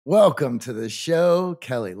Welcome to the show,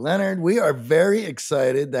 Kelly Leonard. We are very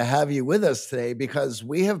excited to have you with us today because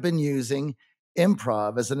we have been using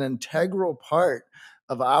improv as an integral part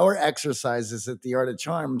of our exercises at the Art of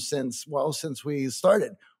Charm since we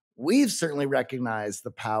started. We've certainly recognized the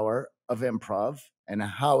power of improv and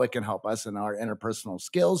how it can help us in our interpersonal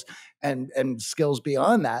skills and skills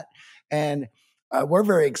beyond that. And we're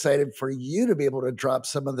very excited for you to be able to drop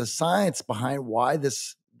some of the science behind why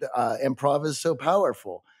this improv is so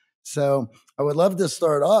powerful. So I would love to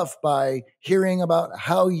start off by hearing about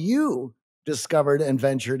how you discovered and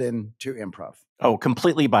ventured into improv. Oh,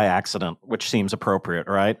 completely by accident, which seems appropriate,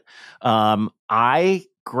 right? I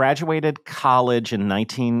graduated college in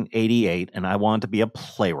 1988 and I wanted to be a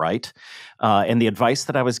playwright. And the advice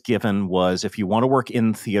that I was given was if you want to work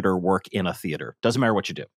in theater, work in a theater. Doesn't matter what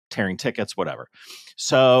you do, tearing tickets, whatever.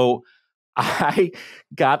 So I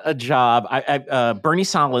got a job. Bernie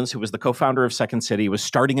Solins, who was the co-founder of Second City, was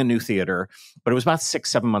starting a new theater, but it was about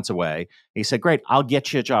 6-7 months away. He said, "Great, I'll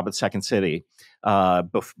get you a job at Second City, so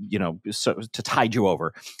to tide you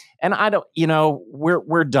over." And I don't,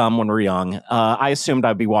 we're dumb when we're young. I assumed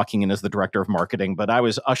I'd be walking in as the director of marketing, but I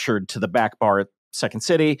was ushered to the back bar at Second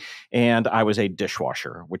City, and I was a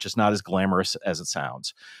dishwasher, which is not as glamorous as it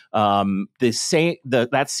sounds.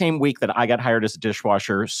 That same week that I got hired as a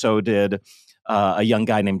dishwasher, so did a young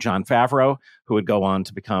guy named John Favreau, who would go on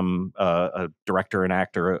to become a director and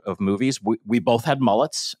actor of movies. We both had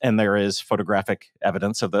mullets, and there is photographic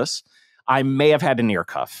evidence of this. I may have had an ear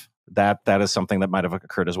cuff. That is something that might have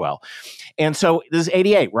occurred as well. And so this is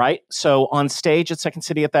 88, right? So on stage at Second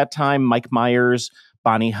City at that time, Mike Myers,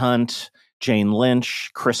 Bonnie Hunt, Jane Lynch,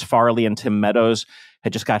 Chris Farley, and Tim Meadows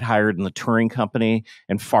had just got hired in the touring company,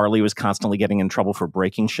 and Farley was constantly getting in trouble for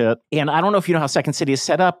breaking shit. And I don't know if you know how Second City is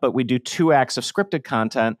set up, but we do 2 acts of scripted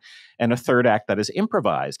content and a 3rd act that is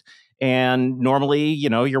improvised. And normally,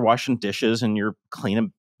 you're washing dishes and you're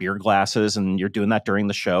cleaning beer glasses and you're doing that during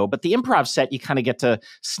the show. But the improv set, you kind of get to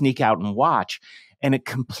sneak out and watch. And it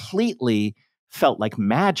completely felt like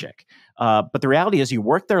magic. But the reality is you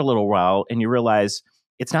work there a little while and you realize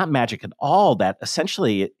it's not magic at all, that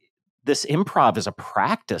essentially this improv is a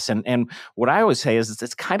practice. And what I always say is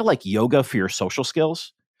it's kind of like yoga for your social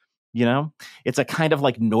skills. It's a kind of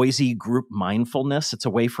like noisy group mindfulness. It's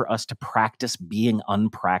a way for us to practice being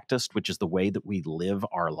unpracticed, which is the way that we live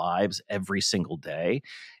our lives every single day.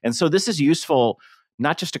 And so this is useful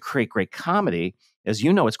not just to create great comedy. As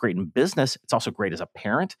you know, it's great in business. It's also great as a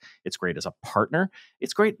parent. It's great as a partner.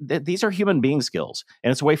 It's great. These are human being skills.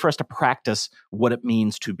 And it's a way for us to practice what it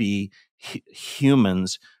means to be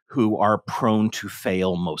humans who are prone to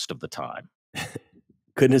fail most of the time.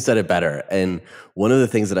 Couldn't have said it better. And one of the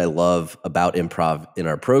things that I love about improv in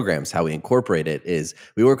our programs, how we incorporate it, is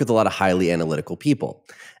we work with a lot of highly analytical people.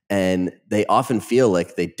 And they often feel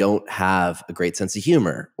like they don't have a great sense of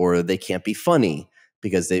humor, or they can't be funny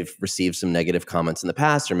because they've received some negative comments in the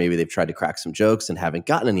past, or maybe they've tried to crack some jokes and haven't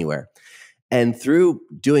gotten anywhere. And through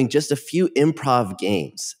doing just a few improv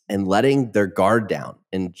games and letting their guard down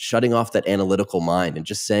and shutting off that analytical mind and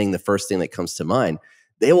just saying the first thing that comes to mind,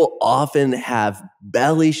 they will often have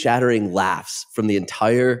belly-shattering laughs from the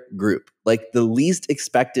entire group. Like the least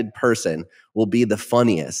expected person will be the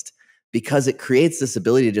funniest, because it creates this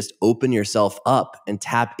ability to just open yourself up and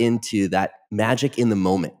tap into that magic in the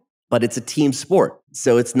moment. But it's a team sport.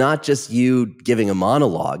 So it's not just you giving a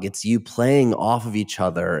monologue, it's you playing off of each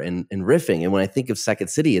other and riffing. And when I think of Second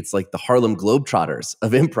City, it's like the Harlem Globetrotters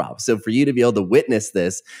of improv. So for you to be able to witness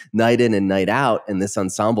this night in and night out and this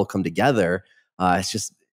ensemble come together, it's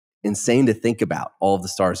just insane to think about all of the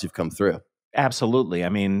stars who've come through. Absolutely. I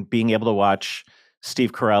mean, being able to watch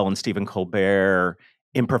Steve Carell and Stephen Colbert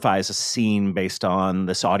improvise a scene based on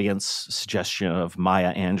this audience suggestion of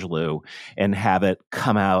Maya Angelou and have it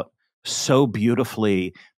come out so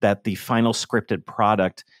beautifully that the final scripted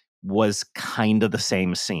product was kind of the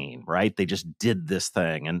same scene, right? They just did this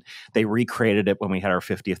thing and they recreated it when we had our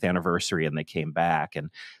 50th anniversary and they came back. And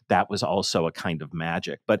that was also a kind of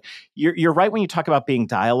magic. But you're right when you talk about being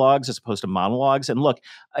dialogues as opposed to monologues. And look,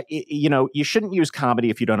 you shouldn't use comedy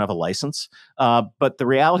if you don't have a license. But the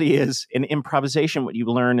reality is in improvisation, what you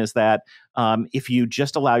learn is that if you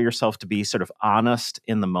just allow yourself to be sort of honest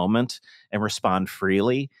in the moment and respond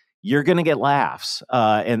freely, you're going to get laughs.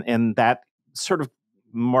 And that sort of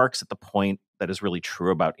marks at the point that is really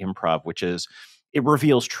true about improv, which is it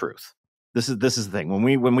reveals truth. This is the thing.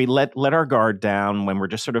 When we let our guard down, when we're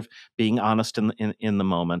just sort of being honest in the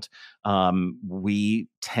moment, we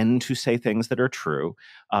tend to say things that are true,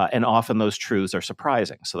 and often those truths are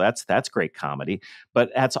surprising. So that's great comedy, but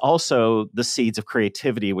that's also the seeds of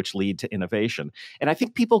creativity, which lead to innovation. And I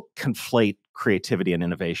think people conflate creativity and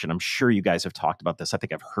innovation. I'm sure you guys have talked about this. I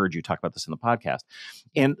think I've heard you talk about this in the podcast.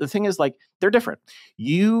 And the thing is, like, they're different.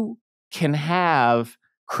 You can have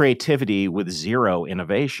creativity with zero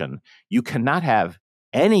innovation. You cannot have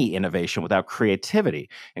any innovation without creativity.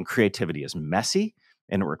 And creativity is messy,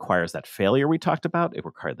 and it requires that failure we talked about. It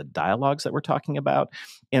requires the dialogues that we're talking about.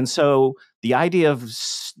 And so the idea of,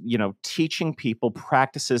 teaching people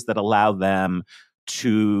practices that allow them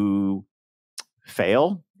to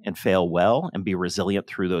fail and fail well and be resilient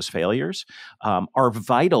through those failures are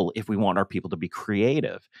vital if we want our people to be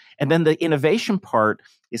creative. And then the innovation part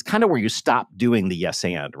is kind of where you stop doing the yes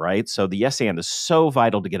and, right? So the yes and is so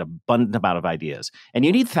vital to get an abundant amount of ideas. And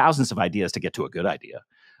you need thousands of ideas to get to a good idea.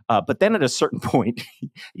 But then at a certain point,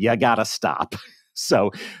 you got to stop.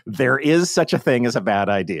 So there is such a thing as a bad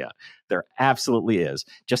idea. There absolutely is.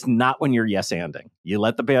 Just not when you're yes-anding. You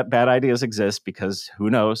let the bad ideas exist because who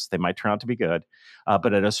knows, they might turn out to be good.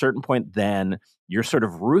 But at a certain point, then you're sort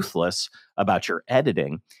of ruthless about your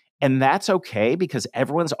editing. And that's okay because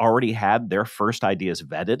everyone's already had their first ideas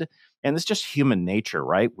vetted. And it's just human nature,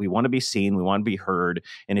 right? We want to be seen. We want to be heard.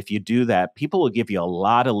 And if you do that, people will give you a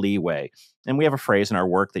lot of leeway. And we have a phrase in our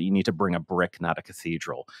work that you need to bring a brick, not a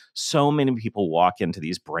cathedral. So many people walk into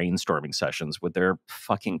these brainstorming sessions with their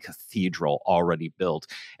fucking cathedral already built,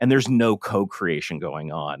 and there's no co-creation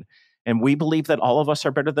going on. And we believe that all of us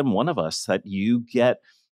are better than one of us, that you get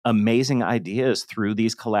amazing ideas through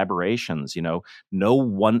these collaborations.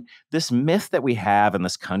 This myth that we have in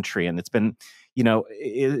this country, and it's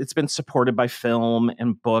been supported by film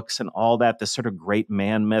and books and all that, this sort of great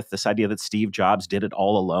man myth, this idea that Steve Jobs did it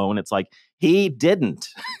all alone. It's like, he didn't.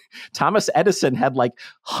 Thomas Edison had like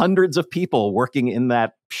hundreds of people working in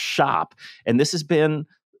that shop. And it's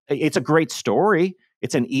a great story.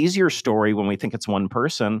 It's an easier story when we think it's one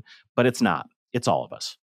person, but it's not. It's all of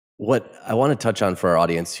us. What I want to touch on for our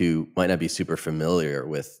audience who might not be super familiar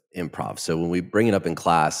with improv. So when we bring it up in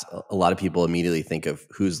class, a lot of people immediately think of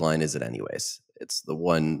whose line is it anyways? It's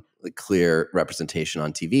the clear representation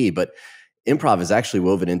on TV, but improv is actually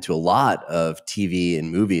woven into a lot of TV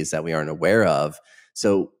and movies that we aren't aware of.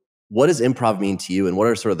 So what does improv mean to you, and what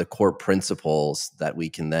are sort of the core principles that we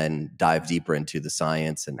can then dive deeper into the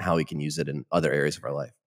science and how we can use it in other areas of our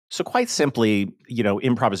life? So quite simply,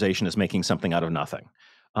 improvisation is making something out of nothing.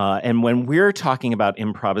 And when we're talking about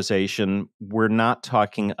improvisation, we're not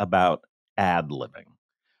talking about ad-libbing.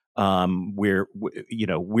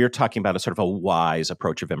 We're talking about a sort of a wise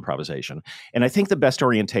approach of improvisation. And I think the best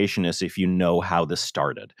orientation is if you know how this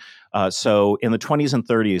started. So in the 20s and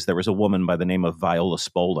 30s, there was a woman by the name of Viola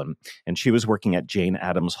Spolin, and she was working at Jane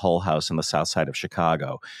Addams' Hull House in the south side of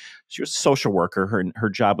Chicago. She was a social worker. Her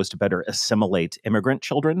job was to better assimilate immigrant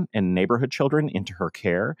children and neighborhood children into her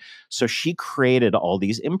care. So she created all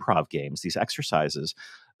these improv games, these exercises,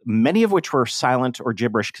 many of which were silent or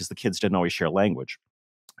gibberish because the kids didn't always share language.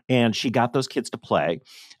 And she got those kids to play,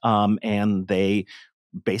 and they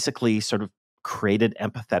basically sort of created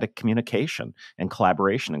empathetic communication and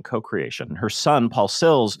collaboration and co-creation. Her son, Paul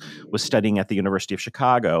Sills, was studying at the University of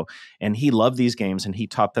Chicago, and he loved these games, and he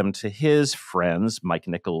taught them to his friends, Mike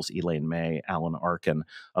Nichols, Elaine May, Alan Arkin,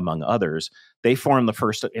 among others. They formed the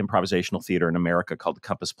first improvisational theater in America called the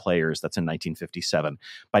Compass Players. That's in 1957.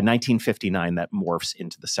 By 1959, that morphs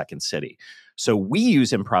into the Second City. So we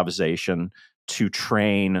use improvisation to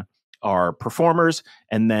train our performers,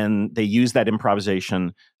 and then they use that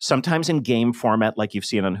improvisation sometimes in game format like you've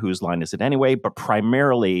seen on Whose Line Is It Anyway, but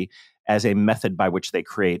primarily as a method by which they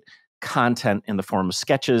create content in the form of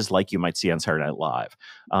sketches like you might see on Saturday Night Live.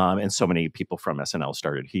 And so many people from SNL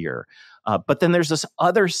started here. But then there's this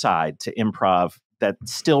other side to improv that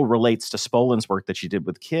still relates to Spolin's work that she did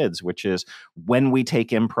with kids, which is when we take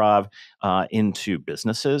improv into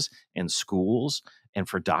businesses and schools and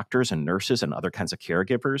for doctors and nurses and other kinds of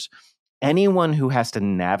caregivers, anyone who has to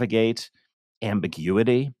navigate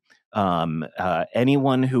ambiguity,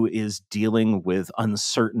 anyone who is dealing with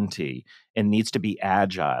uncertainty and needs to be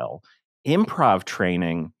agile, improv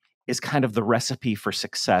training is kind of the recipe for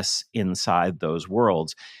success inside those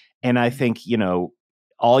worlds. And I think,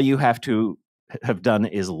 all you have to have done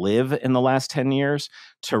is live in the last 10 years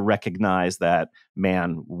to recognize that,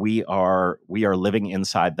 man, we are living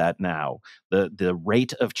inside that now. The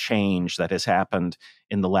rate of change that has happened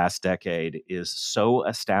in the last decade is so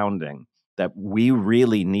astounding that we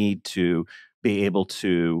really need to be able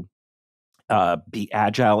to be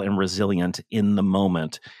agile and resilient in the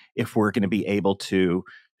moment if we're going to be able to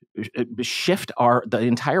shift the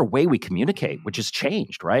entire way we communicate, which has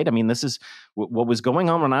changed, right? I mean, this is what was going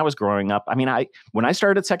on when I was growing up. I mean, when I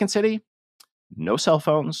started at Second City, no cell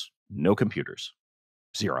phones, no computers,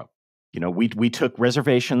 zero. We took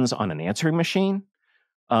reservations on an answering machine.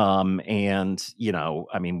 And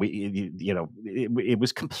I mean, it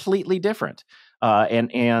was completely different.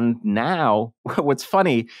 And now what's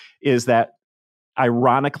funny is that,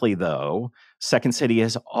 ironically, though, Second City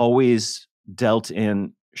has always dealt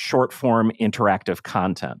in short form interactive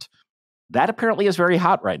content. That apparently is very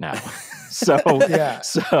hot right now. So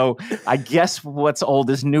I guess what's old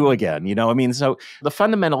is new again. I mean, so the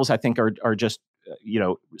fundamentals, I think, are just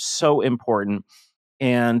so important.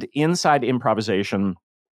 And inside improvisation,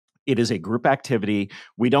 it is a group activity.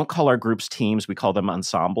 We don't call our groups teams. We call them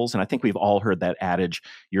ensembles. And I think we've all heard that adage,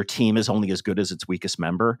 your team is only as good as its weakest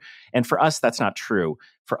member. And for us, that's not true.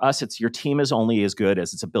 For us, it's your team is only as good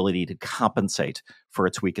as its ability to compensate for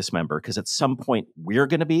its weakest member. Because at some point, we're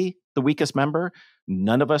going to be the weakest member.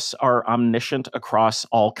 None of us are omniscient across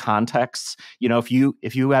all contexts. If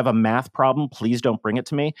you have a math problem, please don't bring it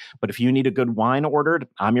to me. But if you need a good wine ordered,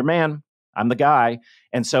 I'm your man. I'm the guy.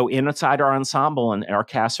 And so inside our ensemble, and our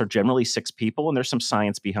casts are generally 6 people, and there's some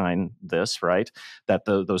science behind this, right? That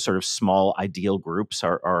those sort of small ideal groups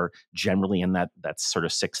are generally in that sort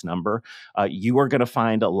of 6 number. You are going to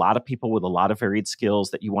find a lot of people with a lot of varied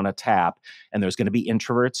skills that you want to tap, and there's going to be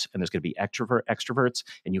introverts and there's going to be extroverts,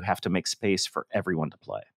 and you have to make space for everyone to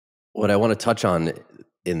play. What I want to touch on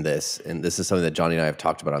in this, and this is something that Johnny and I have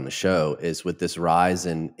talked about on the show, is with this rise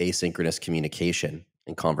in asynchronous communication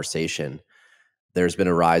and conversation, there's been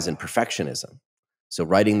a rise in perfectionism. So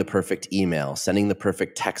writing the perfect email, sending the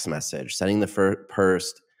perfect text message, sending the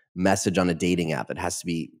first message on a dating app, it has to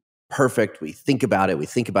be perfect. We think about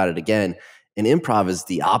it again. And improv is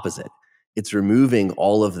the opposite. It's removing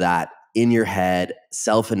all of that in your head,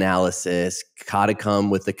 self-analysis, gotta come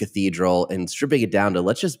with the cathedral, and stripping it down to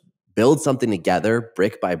let's just build something together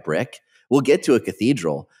brick by brick. We'll get to a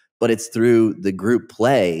cathedral, but it's through the group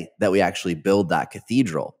play that we actually build that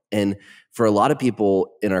cathedral. And for a lot of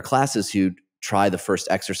people in our classes who try the first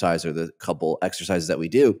exercise or the couple exercises that we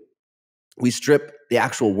do, we strip the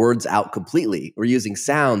actual words out completely. We're using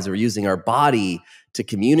sounds, we're using our body to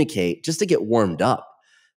communicate just to get warmed up.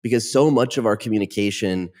 Because so much of our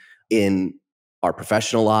communication in our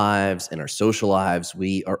professional lives and our social lives,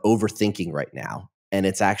 we are overthinking right now. And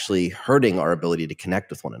it's actually hurting our ability to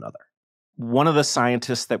connect with one another. One of the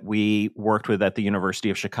scientists that we worked with at the University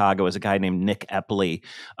of Chicago is a guy named Nick Epley,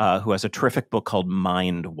 who has a terrific book called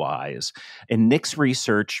Mind Wise. And Nick's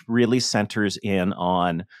research really centers in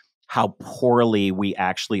on how poorly we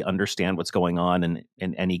actually understand what's going on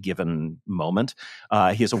in any given moment.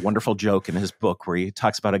 He has a wonderful joke in his book where he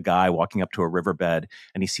talks about a guy walking up to a riverbed,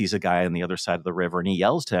 and he sees a guy on the other side of the river, and he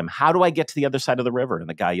yells to him, "How do I get to the other side of the river?" And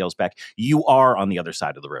the guy yells back, "You are on the other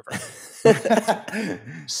side of the river."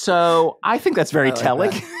 So I think that's very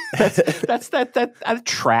telling. That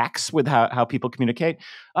tracks with how people communicate.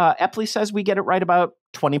 Epley says we get it right about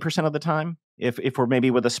 20% of the time. If we're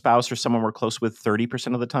maybe with a spouse or someone we're close with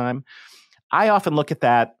 30% of the time. I often look at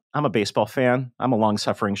that. I'm a baseball fan. I'm a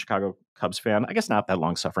long-suffering Chicago Cubs fan. I guess not that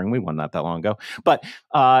long-suffering. We won not that long ago. But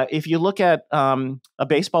if you look at a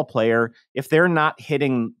baseball player, if they're not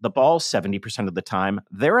hitting the ball 70% of the time,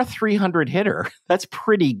 they're a 300 hitter. That's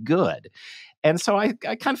pretty good. And so I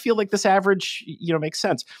kind of feel like this average, makes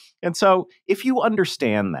sense. And so if you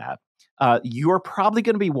understand that, you're probably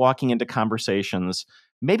going to be walking into conversations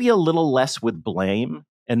maybe a little less with blame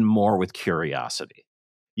and more with curiosity.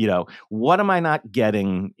 What am I not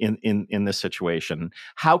getting in this situation?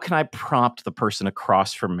 How can I prompt the person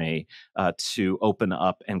across from me to open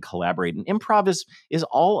up and collaborate? And improv is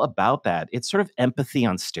all about that. It's sort of empathy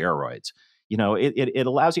on steroids. It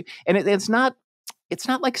allows you, and it's not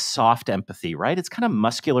like soft empathy, right? It's kind of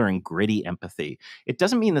muscular and gritty empathy. It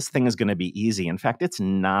doesn't mean this thing is going to be easy. In fact, it's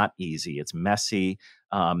not easy. It's messy.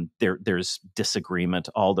 There's disagreement,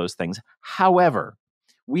 all those things. However,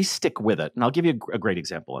 we stick with it. And I'll give you a great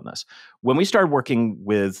example on this. When we started working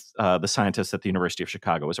with the scientists at the University of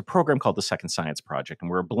Chicago, it was a program called the Second Science Project, and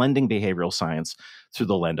we were blending behavioral science through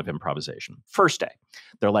the lens of improvisation. First day,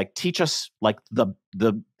 they're like, teach us like the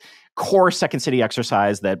core Second City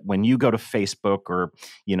exercise that when you go to Facebook or,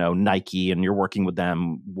 Nike and you're working with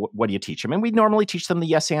them, what do you teach them? And we normally teach them the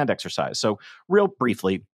yes and exercise. So real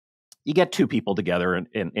briefly, you get two people together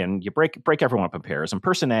and you break everyone up in pairs. And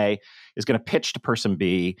person A is going to pitch to person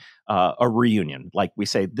B a reunion. Like we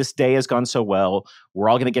say, this day has gone so well. We're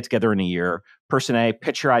all going to get together in a year. Person A,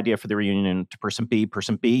 pitch your idea for the reunion to person B.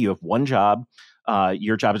 Person B, you have one job.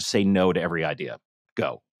 Your job is to say no to every idea.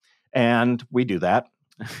 Go. And we do that.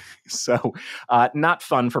 So not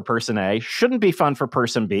fun for person A. Shouldn't be fun for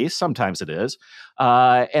person B. Sometimes it is.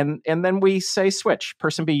 And then we say switch.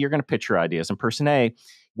 Person B, you're going to pitch your ideas. And person A,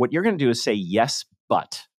 what you're going to do is say yes,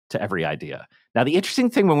 but to every idea. Now, the interesting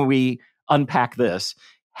thing when we unpack this,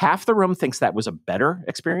 half the room thinks that was a better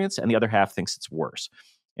experience and the other half thinks it's worse.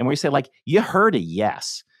 And we say, like, you heard a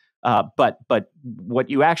yes, but what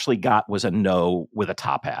you actually got was a no with a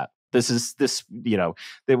top hat. There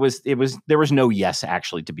was no yes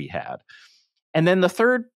actually to be had. And then the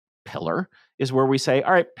third pillar is where we say,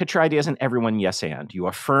 all right, pitch your ideas and everyone yes and. You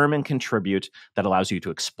affirm and contribute. That allows you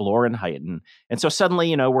to explore and heighten. And so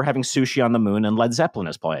suddenly, we're having sushi on the moon and Led Zeppelin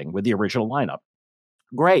is playing with the original lineup.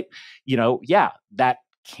 Great. That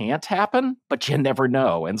can't happen, but you never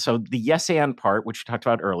know. And so the yes and part, which we talked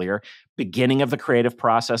about earlier, beginning of the creative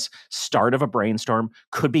process, start of a brainstorm,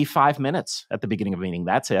 could be 5 minutes at the beginning of a meeting.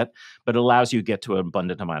 That's it. But it allows you to get to an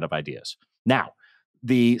abundant amount of ideas. Now,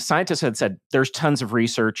 the scientists had said there's tons of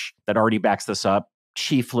research that already backs this up.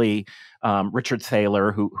 Chiefly, Richard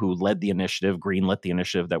Thaler, who led the initiative, greenlit the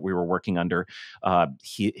initiative that we were working under.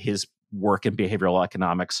 His work in behavioral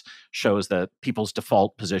economics shows that people's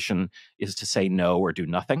default position is to say no or do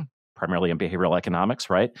nothing, primarily in behavioral economics,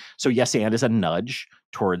 right? So yes and is a nudge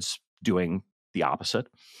towards doing the opposite.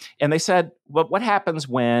 And they said, well, what happens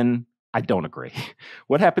when I don't agree?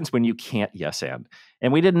 What happens when you can't yes and?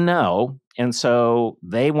 And we didn't know. And so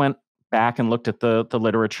they went back and looked at the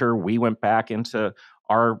literature. We went back into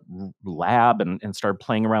our lab and started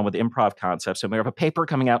playing around with improv concepts. And we have a paper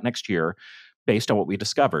coming out next year based on what we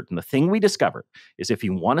discovered. And the thing we discovered is if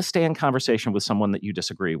you want to stay in conversation with someone that you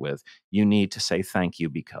disagree with, you need to say thank you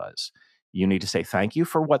because. You need to say thank you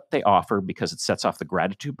for what they offer because it sets off the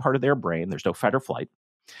gratitude part of their brain. There's no fight or flight.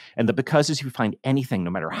 And the because is you find anything,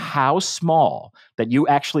 no matter how small, that you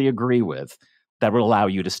actually agree with, that will allow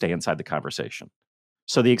you to stay inside the conversation.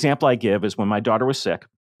 So the example I give is when my daughter was sick,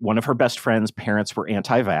 one of her best friend's parents were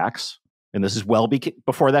anti-vax. And this is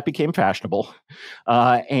before that became fashionable.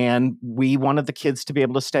 And we wanted the kids to be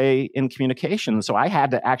able to stay in communication. So I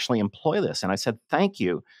had to actually employ this. And I said, thank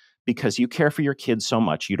you, because you care for your kids so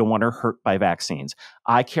much. You don't want her hurt by vaccines.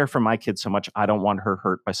 I care for my kids so much. I don't want her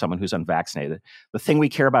hurt by someone who's unvaccinated. The thing we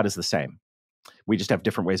care about is the same. We just have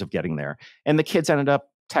different ways of getting there. And the kids ended up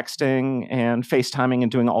texting and FaceTiming and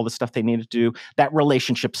doing all the stuff they needed to do. That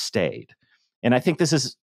relationship stayed. And I think this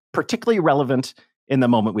is particularly relevant in the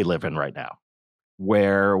moment we live in right now,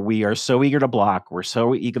 where we are so eager to block, we're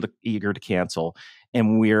so eager to cancel,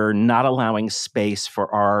 and we're not allowing space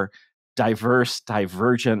for our diverse,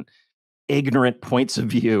 divergent, ignorant points of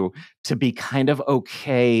view to be kind of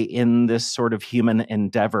okay in this sort of human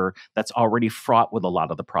endeavor that's already fraught with a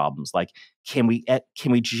lot of the problems. Like, can we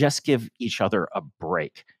just give each other a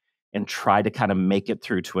break and try to kind of make it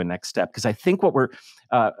through to a next step? Because I think what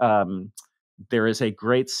there is a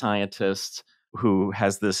great scientist who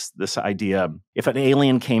has this idea, if an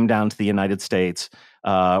alien came down to the United States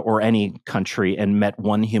or any country and met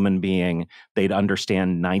one human being, they'd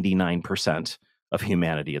understand 99% of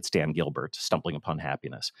humanity. It's Dan Gilbert, Stumbling Upon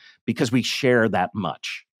Happiness, because we share that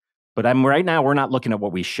much. But right now, we're not looking at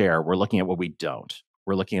what we share. We're looking at what we don't.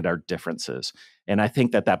 We're looking at our differences. And I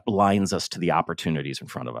think that blinds us to the opportunities in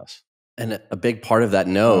front of us. And a big part of that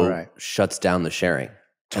shuts down the sharing.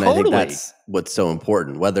 And Totally. I think that's what's so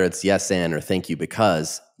important, whether it's yes and or thank you,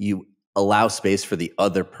 because you allow space for the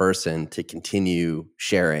other person to continue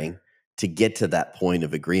sharing to get to that point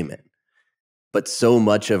of agreement. But so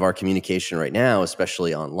much of our communication right now,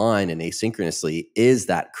 especially online and asynchronously, is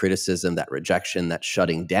that criticism, that rejection, that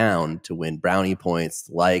shutting down to win brownie points,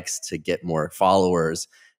 likes, to get more followers.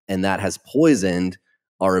 And that has poisoned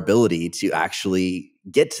our ability to actually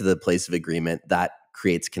get to the place of agreement that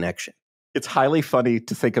creates connection. It's highly funny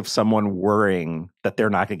to think of someone worrying that they're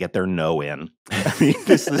not going to get their no in. I mean,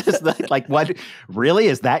 this like, what? Really?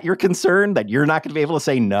 Is that your concern, that you're not going to be able to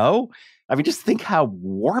say no? I mean, just think how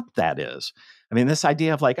warped that is. I mean, this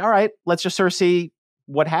idea of like, all right, let's just sort of see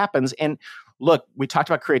what happens. And look, we talked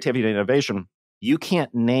about creativity and innovation. You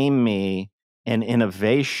can't name me an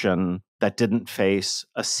innovation that didn't face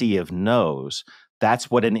a sea of no's. That's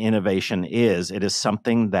what an innovation is. It is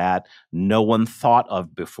something that no one thought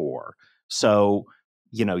of before. So,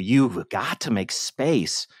 you've got to make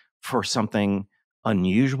space for something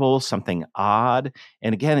unusual, something odd.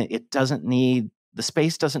 And again, the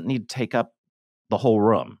space doesn't need to take up the whole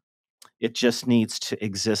room. It just needs to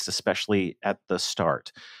exist, especially at the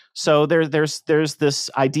start. So there's this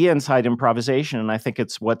idea inside improvisation, and I think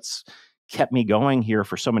it's what's kept me going here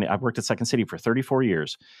for so many. I've worked at Second City for 34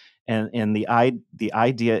 years, and the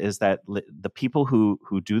idea is that the people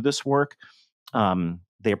who do this work,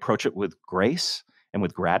 they approach it with grace and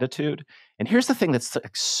with gratitude. And here's the thing that's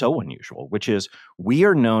so unusual, which is we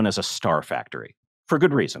are known as a star factory for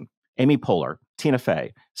good reason. Amy Poehler, Tina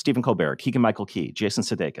Fey, Stephen Colbert, Keegan-Michael Key, Jason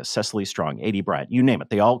Sudeikis, Cecily Strong, A.D. Bryant, you name it.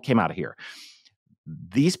 They all came out of here.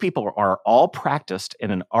 These people are all practiced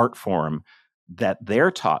in an art form that they're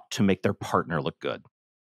taught to make their partner look good.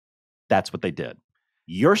 That's what they did.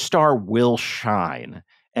 Your star will shine,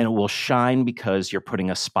 and it will shine because you're putting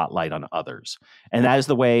a spotlight on others. And that is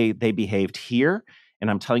the way they behaved here. And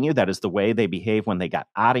I'm telling you, that is the way they behaved when they got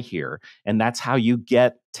out of here. And that's how you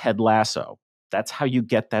get Ted Lasso. That's how you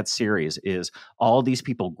get that series, is all these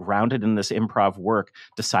people grounded in this improv work,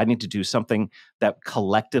 deciding to do something that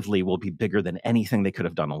collectively will be bigger than anything they could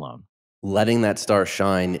have done alone. Letting that star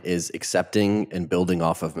shine is accepting and building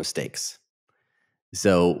off of mistakes.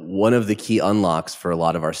 So one of the key unlocks for a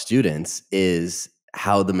lot of our students is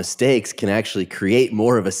how the mistakes can actually create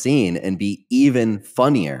more of a scene and be even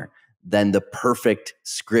funnier than the perfect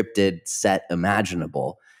scripted set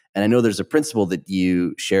imaginable. And I know there's a principle that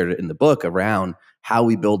you shared in the book around how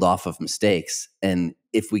we build off of mistakes. And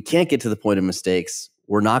if we can't get to the point of mistakes,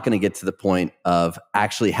 we're not going to get to the point of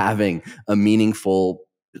actually having a meaningful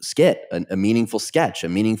skit, a meaningful sketch, a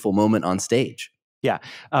meaningful moment on stage. Yeah.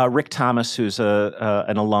 Rick Thomas, who's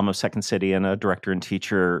an alum of Second City and a director and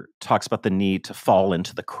teacher, talks about the need to fall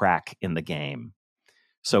into the crack in the game.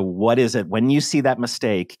 So what is it? When you see that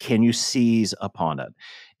mistake, can you seize upon it?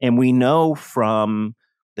 And we know from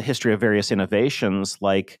the history of various innovations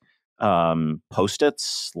like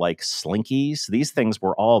Post-its, like Slinkies, these things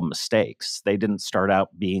were all mistakes. They didn't start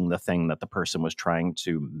out being the thing that the person was trying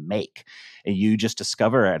to make. And you just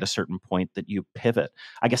discover at a certain point that you pivot.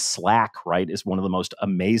 I guess Slack, right, is one of the most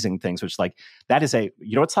amazing things, which like that is you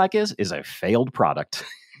know what Slack is a failed product.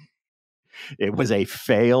 It was a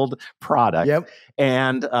failed product. Yep.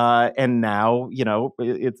 And now, you know,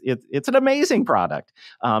 it's an amazing product.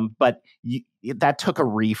 But that took a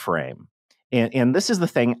reframe. And this is the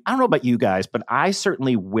thing. I don't know about you guys, but I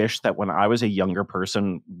certainly wish that when I was a younger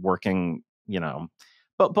person working, you know,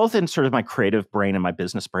 but both in sort of my creative brain and my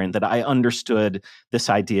business brain, that I understood this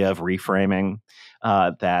idea of reframing,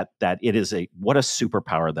 that it is what a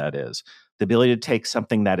superpower that is. The ability to take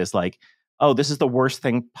something that is like, oh, this is the worst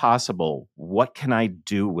thing possible. What can I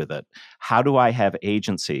do with it? How do I have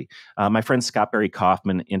agency? My friend Scott Barry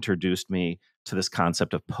Kaufman introduced me to this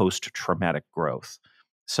concept of post-traumatic growth.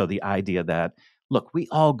 So the idea that, look, we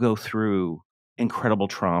all go through incredible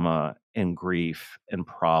trauma and grief and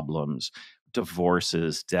problems,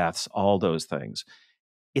 divorces, deaths, all those things.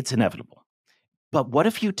 It's inevitable. But what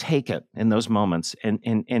if you take it in those moments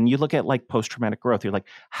and you look at like post-traumatic growth? You're like,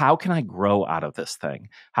 how can I grow out of this thing?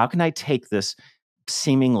 How can I take this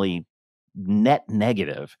seemingly net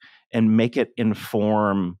negative and make it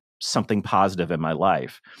inform something positive in my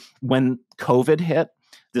life? When COVID hit,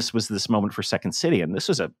 this was this moment for Second City, and this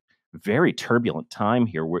was a very turbulent time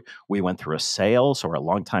here. We went through a sale, so our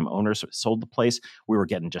longtime owners sold the place. We were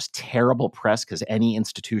getting just terrible press because any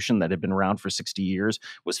institution that had been around for 60 years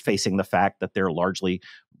was facing the fact that they're largely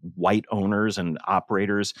white owners and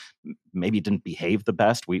operators maybe didn't behave the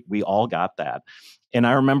best. We all got that. And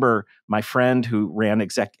I remember my friend who ran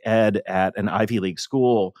exec ed at an Ivy League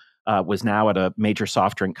school was now at a major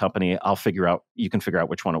soft drink company. You can figure out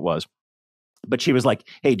which one it was. But she was like,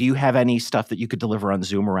 hey, do you have any stuff that you could deliver on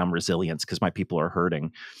Zoom around resilience? Because my people are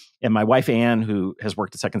hurting. And my wife, Ann, who has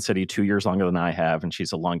worked at Second City 2 years longer than I have, and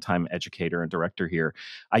she's a longtime educator and director here,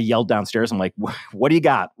 I yelled downstairs. I'm like, what do you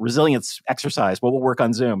got? Resilience exercise. What will work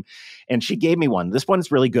on Zoom? And she gave me one. This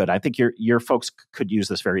one's really good. I think your folks could use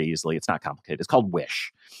this very easily. It's not complicated. It's called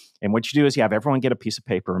Wish. And what you do is you have everyone get a piece of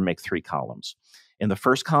paper and make 3 columns. In the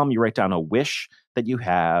first column, you write down a wish that you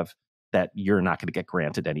have that you're not going to get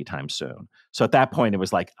granted anytime soon. So at that point, it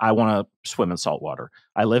was like, I want to swim in salt water.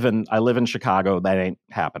 I live in Chicago. That ain't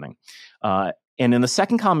happening. And in the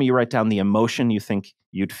second column, you write down the emotion you think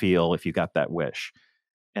you'd feel if you got that wish.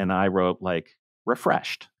 And I wrote like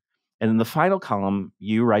refreshed. And in the final column,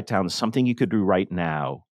 you write down something you could do right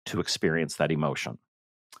now to experience that emotion.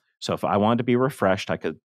 So if I wanted to be refreshed, I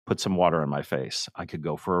could put some water on my face. I could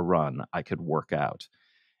go for a run. I could work out.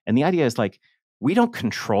 And the idea is like, we don't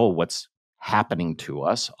control what's happening to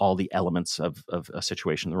us, all the elements of a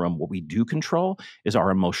situation in the room. What we do control is our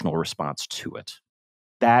emotional response to it.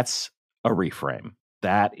 That's a reframe.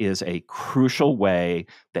 That is a crucial way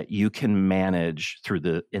that you can manage through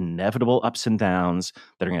the inevitable ups and downs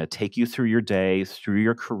that are going to take you through your day, through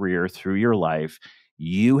your career, through your life.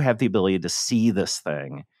 You have the ability to see this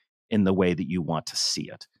thing in the way that you want to see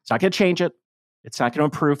it. It's not going to change it. It's not going to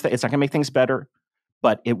improve. It's not going to make things better,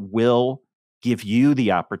 but it will give you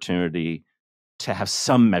the opportunity to have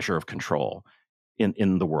some measure of control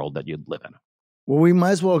in the world that you live in. Well, we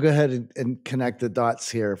might as well go ahead and connect the dots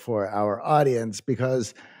here for our audience,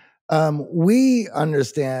 because we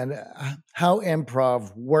understand how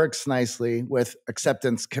improv works nicely with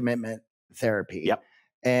acceptance commitment therapy. Yep.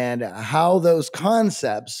 And how those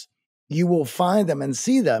concepts, you will find them and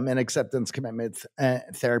see them in acceptance commitment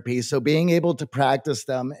therapy. So being able to practice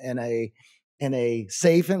them in a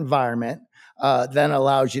safe environment then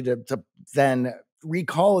allows you to then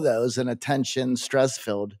recall those in a tension,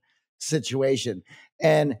 stress-filled situation.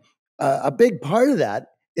 And a big part of that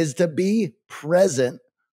is to be present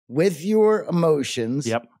with your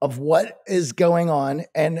emotions of what is going on,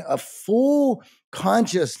 and a full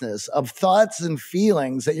consciousness of thoughts and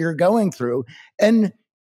feelings that you're going through, and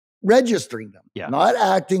registering them, not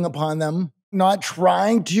acting upon them, not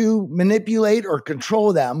trying to manipulate or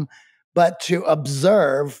control them, but to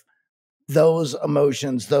observe those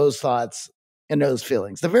emotions, those thoughts, and those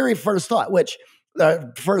feelings. The very first thought, which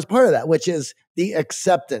the first part of that, which is the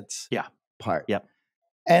acceptance part.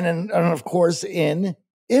 And of course, in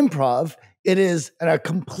improv, it is a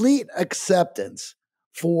complete acceptance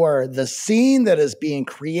for the scene that is being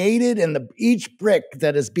created and each brick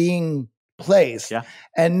that is being placed,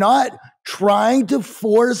 and not trying to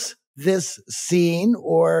force this scene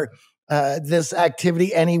or this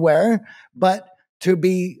activity anywhere, but to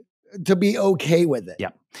be okay with it.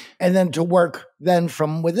 And then to work then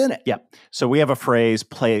from within it. So we have a phrase,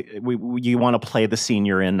 you want to play the scene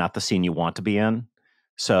you're in, not the scene you want to be in.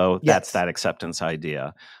 So that's that acceptance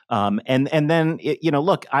idea. And then,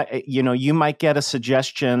 look, you might get a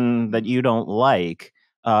suggestion that you don't like,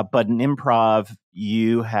 but in improv,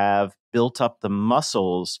 you have built up the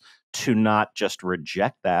muscles to not just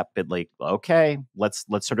reject that, but like, okay, let's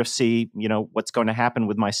sort of see, what's going to happen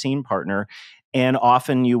with my scene partner. And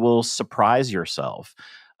often you will surprise yourself.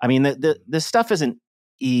 I mean, this stuff isn't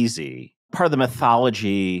easy. Part of the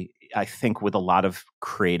mythology, I think, with a lot of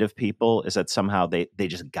creative people is that somehow they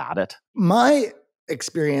just got it. My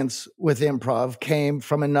experience with improv came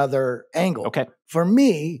from another angle. Okay. For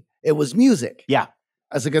me, it was music. Yeah.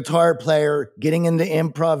 As a guitar player, getting into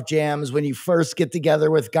improv jams, when you first get together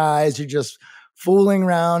with guys, you're just fooling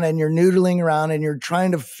around and you're noodling around and you're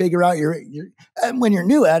trying to figure out and when you're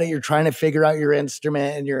new at it, you're trying to figure out your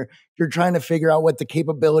instrument and you're trying to figure out what the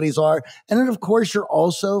capabilities are. And then of course, you're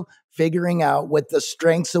also figuring out what the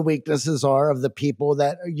strengths and weaknesses are of the people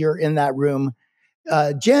that you're in that room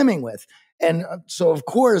jamming with. And so of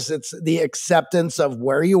course, it's the acceptance of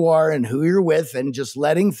where you are and who you're with and just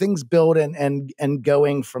letting things build and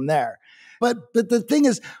going from there. But the thing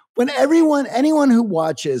is, when anyone who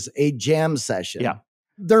watches a jam session,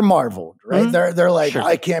 they're marveled, right? Mm-hmm. They're like,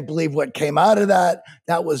 I can't believe what came out of that.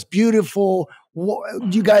 That was beautiful.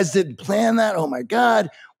 You guys didn't plan that. Oh my God.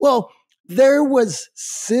 Well, there was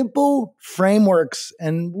simple frameworks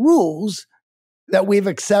and rules that we've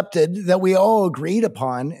accepted, that we all agreed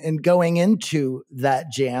upon in going into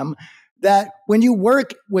that jam, that when you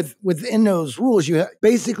work within those rules, you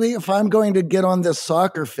basically, if I'm going to get on this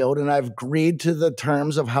soccer field and I've agreed to the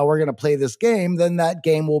terms of how we're going to play this game, then that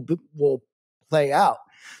game will play out.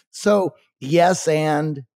 So yes,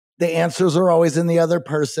 and the answers are always in the other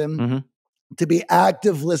person. Mm-hmm. To be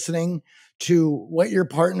active listening to what your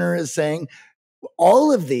partner is saying.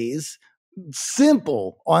 All of these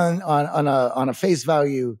simple on a face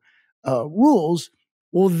value rules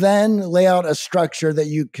will then lay out a structure that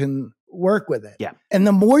you can work with it. Yeah. And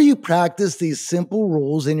the more you practice these simple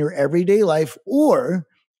rules in your everyday life, or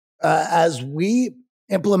as we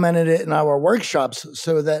implemented it in our workshops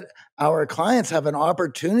so that our clients have an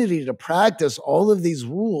opportunity to practice all of these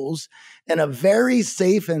rules in a very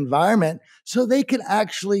safe environment so they can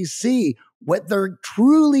actually see what they're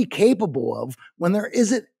truly capable of when there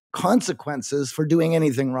isn't consequences for doing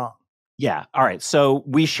anything wrong. Yeah. All right. So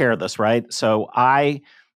we share this, right? So I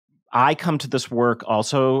come to this work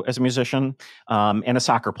also as a musician and a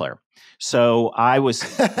soccer player. So I was...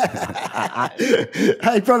 I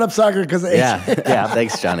brought up soccer because... Yeah.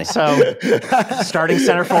 Thanks, Johnny. So starting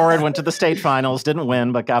center forward, went to the state finals, didn't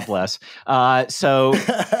win, but God bless.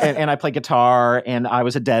 And I play guitar, and I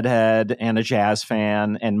was a Deadhead and a jazz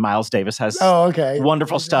fan, and Miles Davis has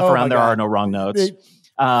wonderful stuff around There Are No Wrong Notes.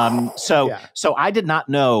 So I did not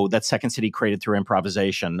know that Second City created through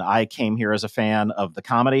improvisation. I came here as a fan of the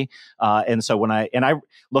comedy. And so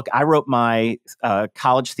I wrote my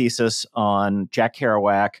college thesis on Jack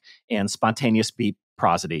Kerouac and spontaneous beat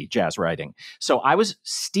prosody, jazz writing. So I was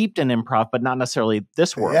steeped in improv, but not necessarily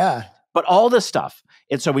this world. Yeah. But all this stuff.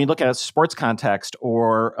 And so when you look at a sports context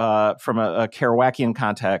or from a Kerouacian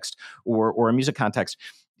context or a music context,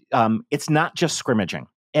 it's not just scrimmaging.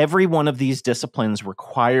 Every one of these disciplines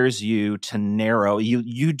requires you to narrow.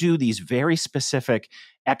 You do these very specific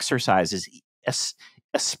exercises,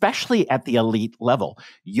 especially at the elite level.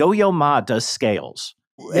 Yo-Yo Ma does scales.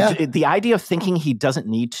 Yeah. The idea of thinking he doesn't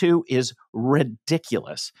need to is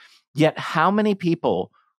ridiculous. Yet how many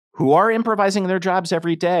people who are improvising their jobs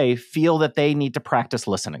every day feel that they need to practice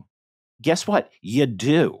listening? Guess what? You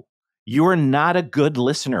do. You are not a good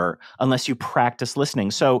listener unless you practice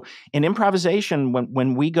listening. So in improvisation,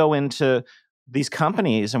 when we go into these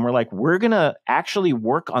companies and we're like, we're going to actually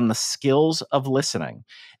work on the skills of listening,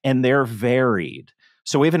 and they're varied.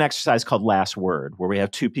 So we have an exercise called Last Word, where we have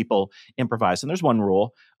two people improvise. And there's one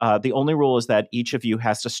rule. The only rule is that each of you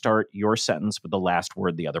has to start your sentence with the last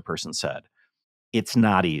word the other person said. It's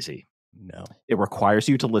not easy. No. It requires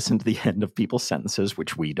you to listen to the end of people's sentences,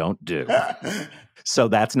 which we don't do. So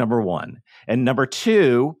that's number one. And number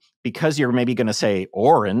two, because you're maybe going to say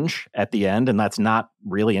orange at the end, and that's not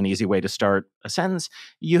really an easy way to start a sentence,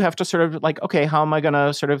 you have to sort of like, okay, how am I going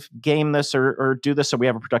to sort of game this or do this so we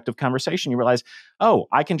have a productive conversation? You realize, oh,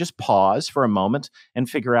 I can just pause for a moment and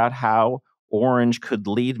figure out how orange could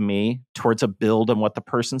lead me towards a build on what the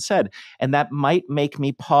person said. And that might make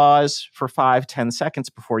me pause for 5-10 seconds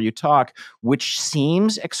before you talk, which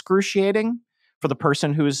seems excruciating for the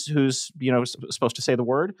person who's supposed to say the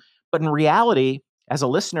word. But in reality, as a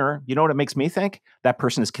listener, you know what it makes me think? That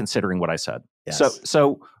person is considering what I said. Yes.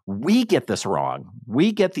 So we get this wrong.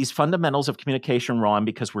 We get these fundamentals of communication wrong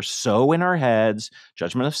because we're so in our heads,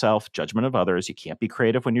 judgment of self, judgment of others. You can't be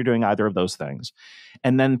creative when you're doing either of those things.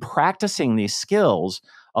 And then practicing these skills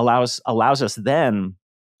allows us then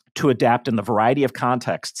to adapt in the variety of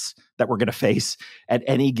contexts that we're going to face at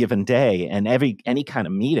any given day and any kind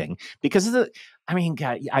of meeting. Because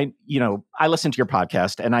God, I listen to your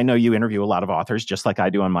podcast and I know you interview a lot of authors just like I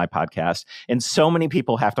do on my podcast. And so many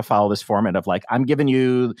people have to follow this format of like, I'm giving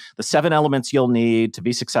you the 7 elements you'll need to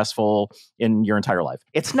be successful in your entire life.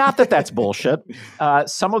 It's not that that's bullshit.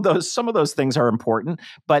 Some of those things are important,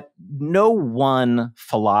 but no one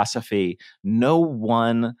philosophy, no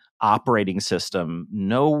one operating system,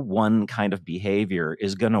 no one kind of behavior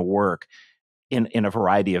is going to work in a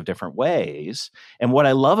variety of different ways. And what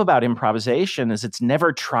I love about improvisation is it's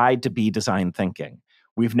never tried to be design thinking.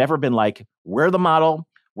 We've never been like, we're the model,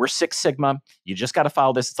 we're Six Sigma, you just got to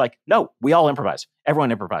follow this. It's like, no, we all improvise.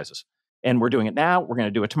 Everyone improvises. And we're doing it now, we're going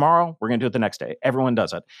to do it tomorrow, we're going to do it the next day. Everyone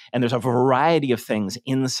does it. And there's a variety of things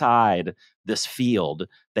inside this field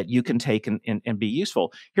that you can take and be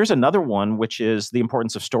useful. Here's another one, which is the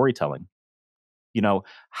importance of storytelling.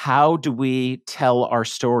 How do we tell our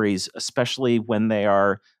stories, especially when they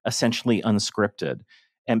are essentially unscripted?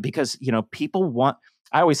 And because, people want,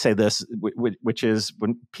 I always say this, which is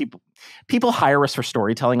when people hire us for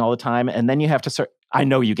storytelling all the time. And then you have to I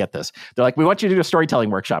know you get this. They're like, we want you to do a storytelling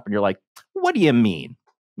workshop. And you're like, what do you mean?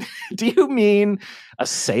 Do you mean a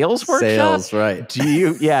sales workshop? Sales, right. Do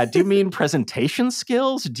you mean presentation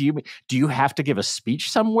skills? Do you have to give a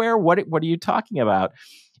speech somewhere? What are you talking about?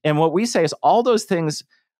 And what we say is all those things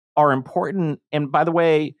are important. And by the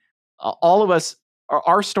way, all of us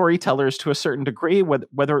are storytellers to a certain degree,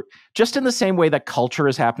 whether just in the same way that culture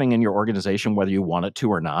is happening in your organization, whether you want it to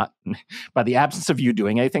or not. By the absence of you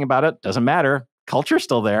doing anything about it, doesn't matter. Culture's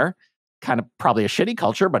still there. Kind of probably a shitty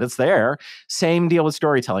culture, but it's there. Same deal with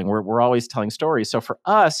storytelling. We're always telling stories. So for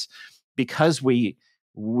us, because we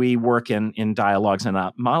work in dialogues and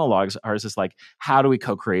not monologues, ours is like, how do we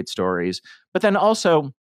co-create stories? But then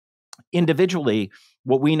also, individually,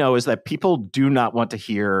 what we know is that people do not want to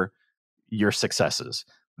hear your successes.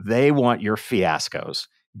 They want your fiascos.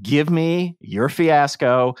 Give me your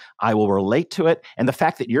fiasco. I will relate to it. And the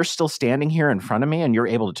fact that you're still standing here in front of me and you're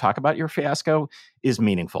able to talk about your fiasco is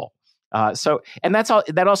meaningful. And that's all.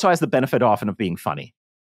 That also has the benefit often of being funny,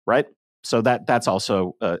 right? So that's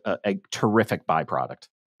also a terrific byproduct.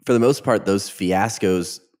 For the most part, those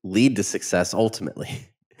fiascos lead to success ultimately.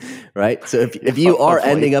 Right? So if you are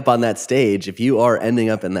ending up on that stage, if you are ending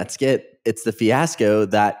up in that skit, it's the fiasco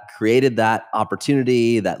that created that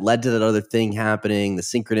opportunity, that led to that other thing happening, the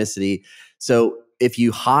synchronicity. So if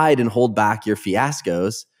you hide and hold back your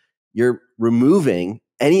fiascos, you're removing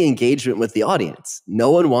any engagement with the audience.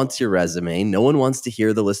 No one wants your resume. No one wants to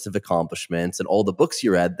hear the list of accomplishments and all the books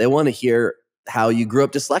you read. They want to hear how you grew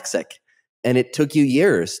up dyslexic and it took you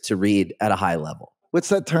years to read at a high level. What's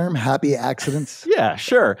that term? Happy accidents? Yeah,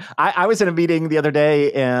 sure. I was in a meeting the other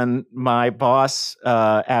day and my boss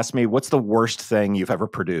asked me, what's the worst thing you've ever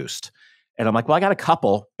produced? And I'm like, well, I got a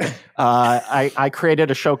couple. I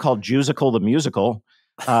created a show called Jusical the Musical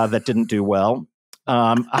that didn't do well.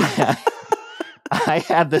 I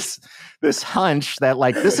had this hunch that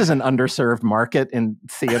like this is an underserved market in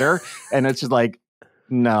theater, and it's just like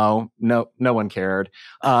no one cared.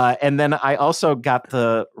 And then I also got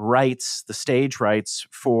the stage rights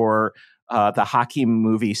for the hockey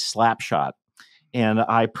movie Slapshot, and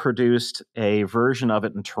I produced a version of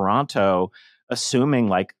it in Toronto, assuming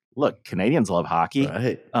like, look, Canadians love hockey.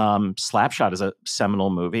 Right. Slapshot is a seminal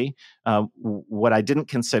movie. What I didn't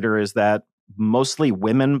consider is that mostly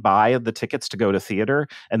women buy the tickets to go to theater,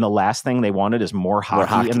 and the last thing they wanted is more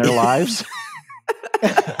hockey in their lives.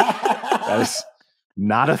 That is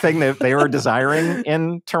not a thing that they were desiring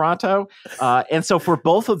in Toronto. And so for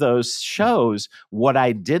both of those shows, what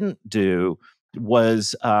I didn't do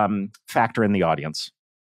was factor in the audience.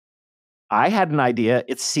 I had an idea.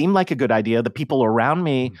 It seemed like a good idea. The people around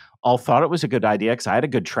me all thought it was a good idea because I had a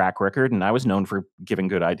good track record and I was known for giving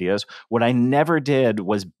good ideas. What I never did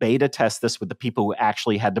was beta test this with the people who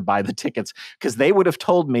actually had to buy the tickets, because they would have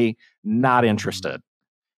told me not interested.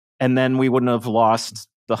 And then we wouldn't have lost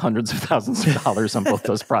the hundreds of thousands of dollars on both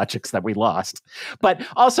those projects that we lost. But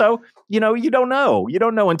also, you don't know. You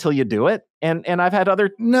don't know until you do it. And I've had other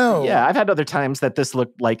I've had other times that this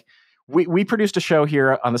looked like we produced a show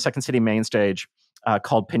here on the Second City main stage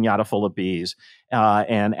called Pinata Full of Bees.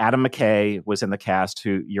 And Adam McKay was in the cast,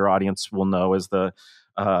 who your audience will know as the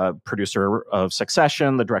producer of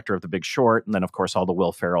Succession, the director of The Big Short, and then, of course, all the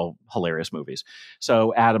Will Ferrell hilarious movies.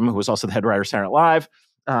 So Adam, who was also the head writer of Saturday Night Live,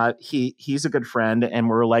 he's a good friend, and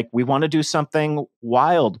we're like, we want to do something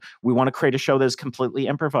wild. We want to create a show that is completely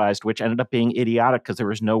improvised, which ended up being idiotic because there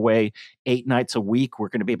was no way 8 nights a week we're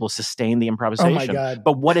going to be able to sustain the improvisation. Oh my God.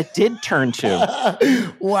 But what it did turn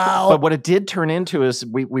to, wow. But what it did turn into is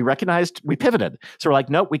we recognized, we pivoted. So we're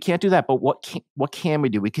like, nope, we can't do that. But what can we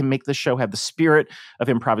do? We can make the show have the spirit of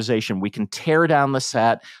improvisation. We can tear down the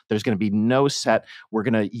set. There's going to be no set. We're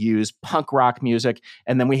going to use punk rock music.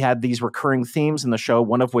 And then we had these recurring themes in the show,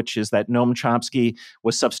 one of which is that Noam Chomsky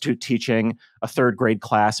was substitute teaching a 3rd grade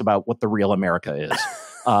class about what the real America is.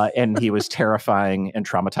 And he was terrifying and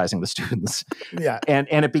traumatizing the students. Yeah. And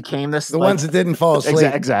it became this... The ones that didn't fall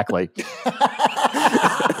asleep. Exactly. we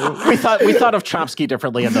thought of Chomsky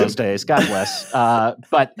differently in those days. God bless.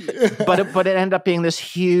 But it ended up being this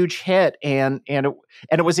huge hit. And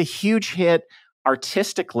it was a huge hit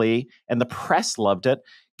artistically, and the press loved it.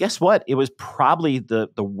 Guess what? It was probably the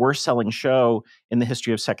worst selling show in the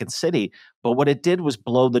history of Second City. But what it did was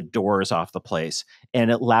blow the doors off the place, and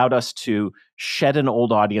it allowed us to shed an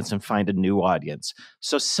old audience and find a new audience.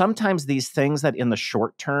 So sometimes these things that in the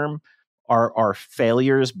short term are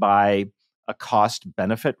failures by a cost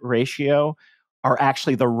benefit ratio are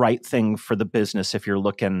actually the right thing for the business if you're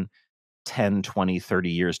looking 10, 20, 30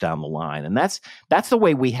 years down the line. And that's the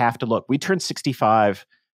way we have to look. We turn 65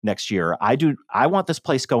 next year. I want this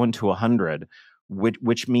place going to 100,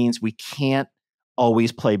 which means we can't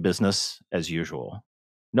always play business as usual.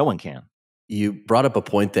 No one can. You brought up a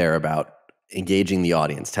point there about engaging the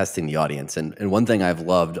audience, testing the audience. And one thing I've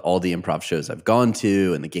loved all the improv shows I've gone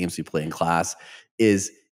to and the games we play in class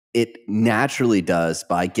is it naturally does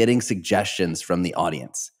by getting suggestions from the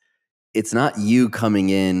audience. It's not you coming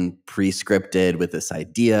in pre-scripted with this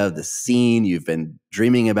idea of the scene you've been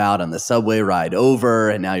dreaming about on the subway ride over,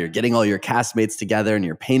 and now you're getting all your castmates together and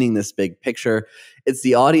you're painting this big picture. It's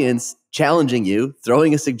the audience challenging you,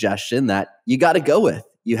 throwing a suggestion that you got to go with.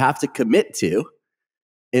 You have to commit to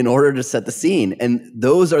in order to set the scene. And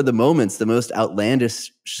those are the moments, the most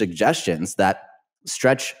outlandish suggestions that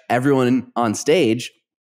stretch everyone on stage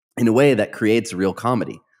in a way that creates real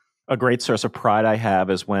comedy. A great source of pride I have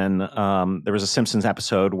is when there was a Simpsons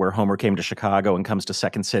episode where Homer came to Chicago and comes to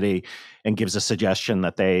Second City and gives a suggestion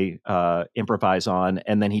that they improvise on,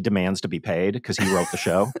 and then he demands to be paid because he wrote the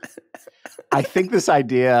show. I think this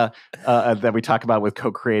idea that we talk about with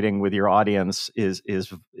co-creating with your audience is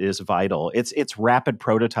vital. It's rapid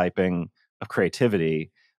prototyping of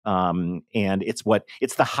creativity. And it's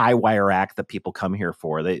the high wire act that people come here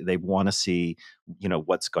for. They want to see,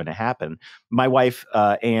 what's going to happen. My wife,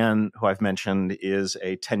 Anne, who I've mentioned, is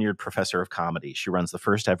a tenured professor of comedy. She runs the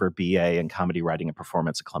first ever BA in comedy writing and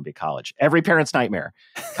performance at Columbia College. Every parent's nightmare,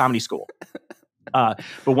 comedy school. But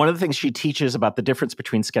one of the things she teaches about the difference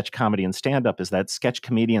between sketch comedy and stand-up is that sketch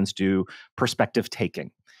comedians do perspective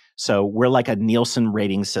taking. So we're like a Nielsen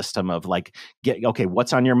rating system of like, okay,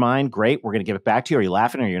 what's on your mind? Great. We're going to give it back to you. Are you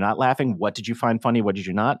laughing? Are you not laughing? What did you find funny? What did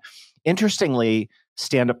you not? Interestingly,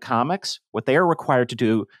 stand-up comics, what they are required to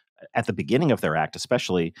do at the beginning of their act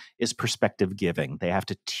especially is perspective giving. They have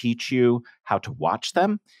to teach you how to watch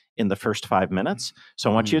them in the first 5 minutes.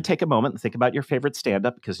 So I want you to take a moment and think about your favorite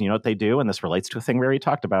stand-up, because you know what they do, and this relates to a thing we already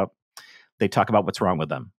talked about. They talk about what's wrong with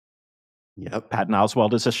them. Yep. Patton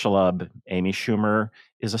Oswalt is a schlub. Amy Schumer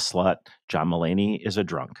is a slut. John Mulaney is a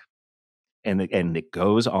drunk. And it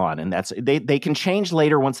goes on. And that's they can change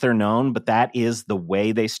later once they're known, but that is the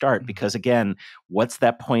way they start. Because again, what's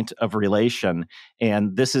that point of relation?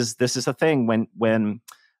 And this is a thing when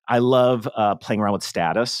I love playing around with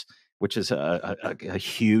status, which is a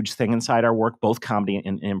huge thing inside our work, both comedy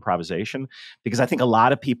and improvisation, because I think a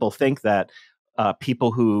lot of people think that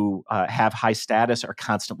people who have high status are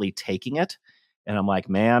constantly taking it. And I'm like,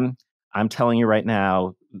 man, I'm telling you right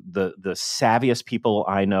now, the savviest people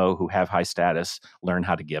I know who have high status learn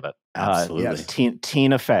how to give it. Absolutely.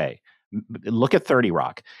 Tina Fey, look at 30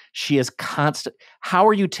 Rock. She is constant. How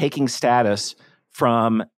are you taking status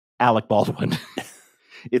from Alec Baldwin?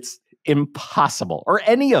 It's impossible, or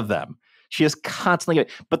any of them. She is constantly,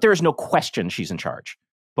 but there is no question she's in charge,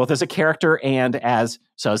 both as a character and as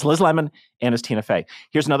Liz Lemon and as Tina Fey.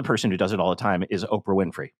 Here's another person who does it all the time is Oprah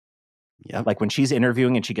Winfrey. Yeah. Like when she's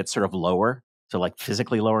interviewing and she gets sort of lower, so like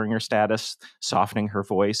physically lowering her status, softening her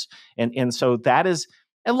voice. And so that is,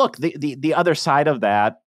 and look, the other side of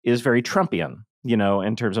that is very Trumpian, you know,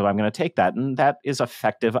 in terms of I'm going to take that. And that is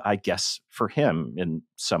effective, I guess, for him in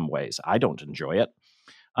some ways. I don't enjoy it.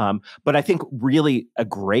 But I think really a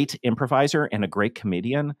great improviser and a great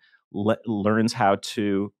comedian learns how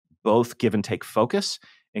to both give and take focus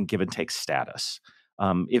and give and take status.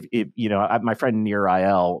 If you know, my friend Nir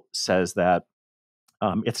Ayel says that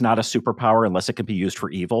it's not a superpower unless it can be used for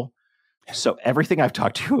evil. So everything I've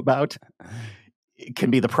talked to you about can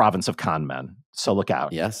be the province of con men. So look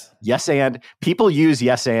out. Yes. Yes, and people use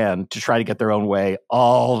yes and to try to get their own way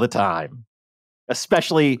all the time,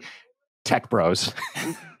 especially tech bros.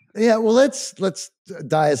 Yeah, well, let's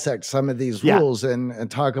dissect some of these rules and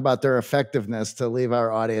talk about their effectiveness to leave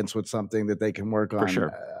our audience with something that they can work on. For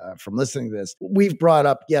sure. From listening to this. We've brought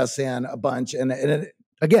up yes and a bunch, and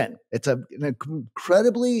again, it's an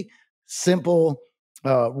incredibly simple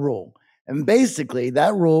rule. And basically,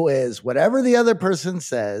 that rule is whatever the other person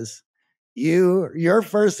says, your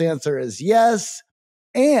first answer is yes,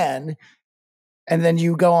 and then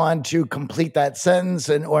you go on to complete that sentence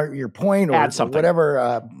or your point or add something.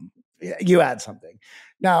 Whatever. You add something.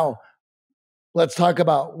 Now, let's talk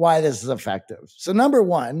about why this is effective. So number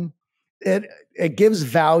one, it gives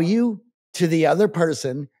value to the other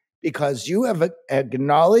person because you have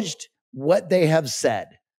acknowledged what they have said.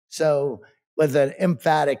 So with an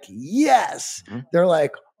emphatic yes, they're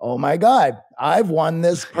like, oh my God, I've won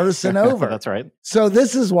this person over. That's right. So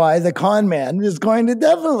this is why the con man is going to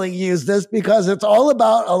definitely use this, because it's all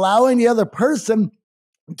about allowing the other person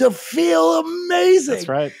to feel amazing. That's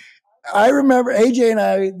right. I remember AJ and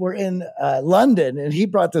I were in London, and he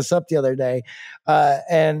brought this up the other day.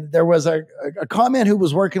 And there was a con man who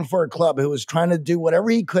was working for a club who was trying to do whatever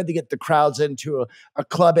he could to get the crowds into a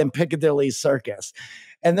club in Piccadilly Circus.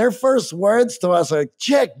 And their first words to us are,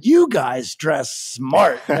 "Chick, you guys dress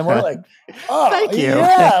smart." And we're like, "Oh, thank you."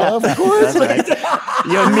 Yeah, of course. Right.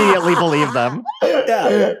 You immediately believe them.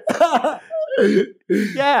 Yeah.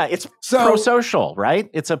 Yeah, it's pro-social, right?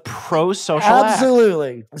 It's a pro-social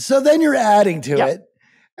absolutely act. So then you're adding to it,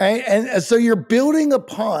 right? And so you're building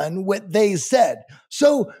upon what they said.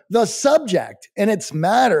 So the subject and its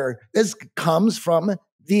matter comes from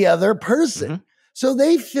the other person. So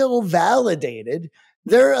they feel validated.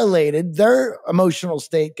 They're elated. Their emotional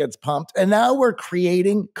state gets pumped. And now we're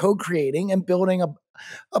co-creating and building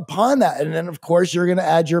upon that. And then, of course, you're going to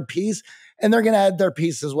add your piece, and they're going to add their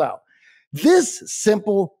piece as well. This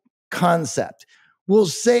simple concept will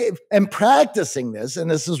save, and practicing this, and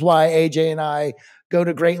this is why AJ and I go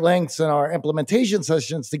to great lengths in our implementation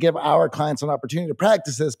sessions to give our clients an opportunity to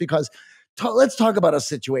practice this, because let's talk about a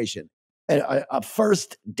situation, a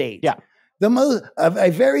first date. Yeah. A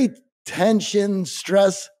very tension,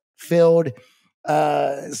 stress-filled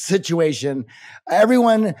situation.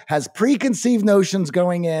 Everyone has preconceived notions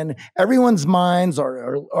going in. Everyone's minds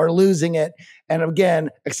are losing it. And again,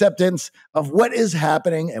 acceptance of what is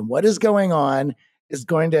happening and what is going on is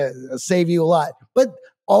going to save you a lot. But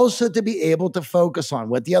also to be able to focus on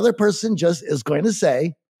what the other person just is going to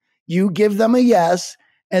say. You give them a yes,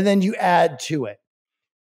 and then you add to it.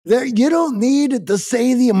 There, you don't need to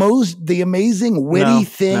say the amazing witty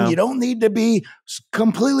thing. No. You don't need to be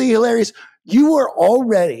completely hilarious. You are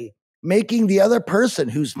already making the other person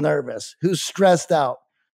who's nervous, who's stressed out,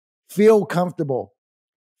 feel comfortable,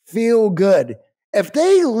 feel good. If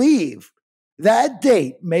they leave that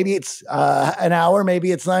date, maybe it's an hour,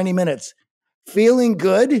 maybe it's 90 minutes, feeling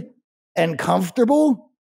good and comfortable,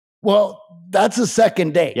 well, that's a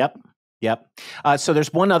second date. Yep. So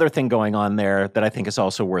there's one other thing going on there that I think is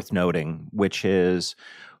also worth noting, which is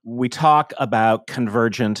we talk about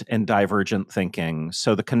convergent and divergent thinking.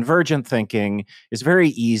 So the convergent thinking is very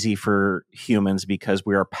easy for humans because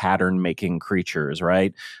we are pattern-making creatures,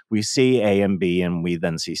 right? We see A and B, and we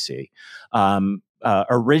then see C.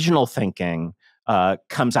 Original thinking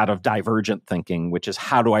comes out of divergent thinking, which is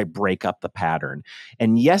how do I break up the pattern?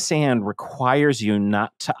 And yes and requires you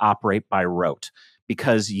not to operate by rote,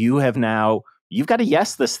 because you've got to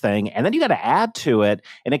yes this thing, and then you got to add to it,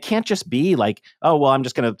 and it can't just be like, oh well, I'm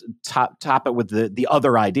just going to top it with the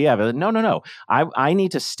other idea of it. No. I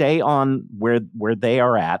need to stay on where they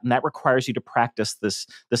are at, and that requires you to practice this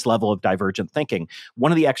level of divergent thinking.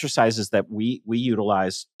 One of the exercises that we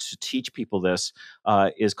utilize to teach people this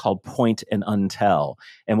is called point and untell.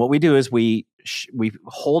 And what we do is we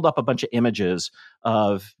hold up a bunch of images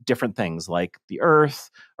of different things like the earth,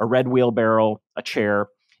 a red wheelbarrow, a chair.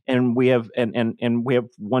 And we have and we have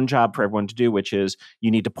one job for everyone to do, which is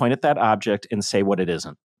you need to point at that object and say what it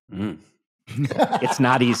isn't. It's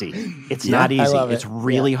not easy. It's not easy. It's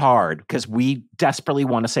really hard because we desperately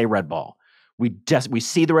want to say red ball. We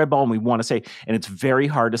see the red ball and we want to say, and it's very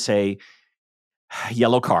hard to say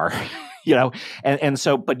yellow car. And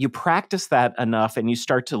so, but you practice that enough and you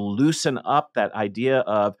start to loosen up that idea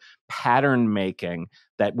of pattern making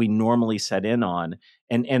that we normally set in on,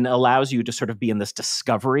 and allows you to sort of be in this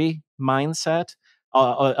discovery mindset.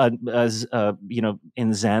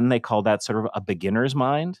 In Zen, they call that sort of a beginner's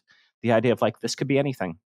mind. The idea of like, this could be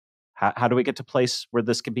anything. How do we get to a place where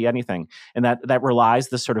this could be anything? And that relies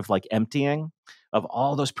this sort of like emptying of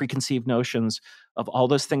all those preconceived notions, of all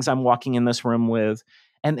those things I'm walking in this room with.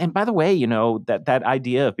 And by the way, that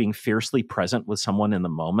idea of being fiercely present with someone in the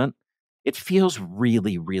moment, it feels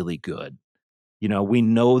really, really good. We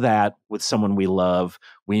know that with someone we love.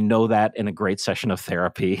 We know that in a great session of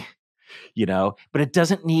therapy, but it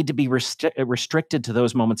doesn't need to be restricted to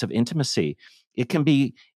those moments of intimacy. It can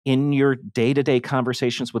be in your day-to-day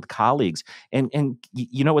conversations with colleagues. And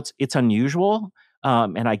it's unusual,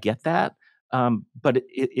 and I get that, but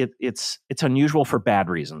it's unusual for bad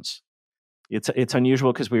reasons. It's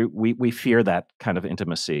unusual because we fear that kind of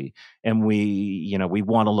intimacy, and we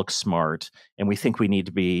want to look smart, and we think we need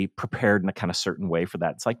to be prepared in a kind of certain way for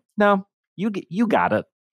that. It's like, no, you got it.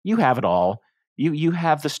 You have it all. You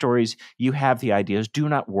have the stories. You have the ideas. Do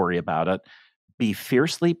not worry about it. Be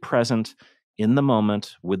fiercely present in the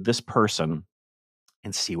moment with this person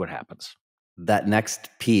and see what happens. That next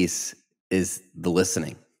piece is the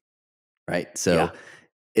listening, right? So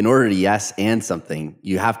in order to yes and something,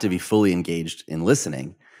 you have to be fully engaged in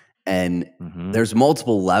listening. And there's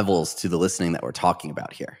multiple levels to the listening that we're talking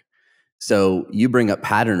about here. So you bring up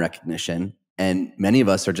pattern recognition, and many of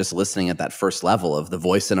us are just listening at that first level of the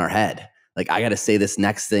voice in our head. Like, I got to say this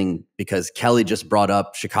next thing because Kelly just brought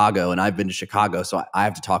up Chicago and I've been to Chicago, so I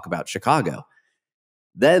have to talk about Chicago.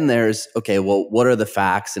 Then there's, okay, well, what are the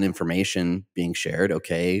facts and information being shared?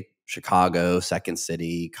 Okay, Chicago, second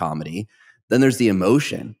city, comedy. Then there's the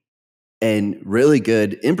emotion. And really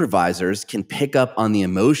good improvisers can pick up on the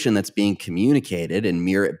emotion that's being communicated and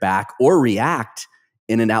mirror it back or react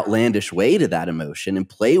in an outlandish way to that emotion and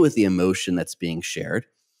play with the emotion that's being shared.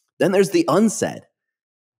 Then there's the unsaid.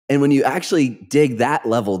 And when you actually dig that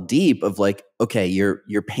level deep of like, okay,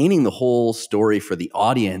 you're painting the whole story for the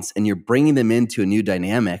audience and you're bringing them into a new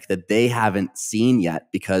dynamic that they haven't seen yet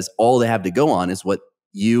because all they have to go on is what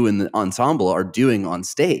you and the ensemble are doing on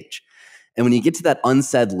stage. And when you get to that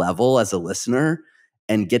unsaid level as a listener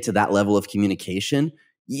and get to that level of communication,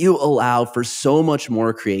 you allow for so much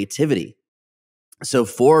more creativity. So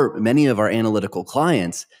for many of our analytical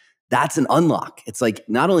clients, that's an unlock. It's like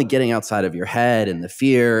not only getting outside of your head and the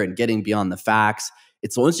fear and getting beyond the facts,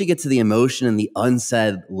 it's once you get to the emotion and the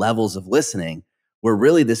unsaid levels of listening, where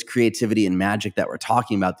really this creativity and magic that we're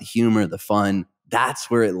talking about, the humor, the fun, that's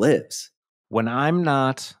where it lives. When I'm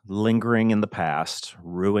not lingering in the past,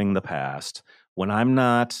 ruining the past, when I'm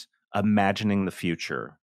not imagining the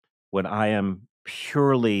future, when I am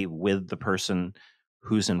purely with the person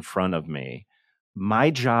who's in front of me, my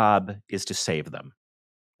job is to save them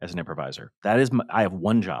as an improviser. I have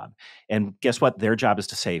one job. And guess what? Their job is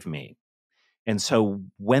to save me. And so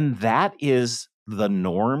when that is the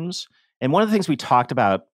norms, and one of the things we talked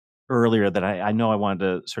about earlier that I know I wanted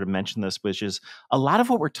to sort of mention this, which is a lot of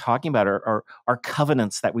what we're talking about are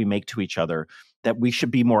covenants that we make to each other that we should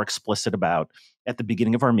be more explicit about at the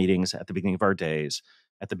beginning of our meetings, at the beginning of our days,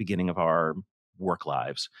 at the beginning of our work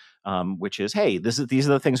lives, which is, hey, these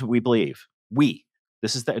are the things that we believe.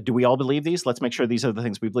 Do we all believe these? Let's make sure these are the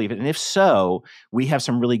things we believe. And if so, we have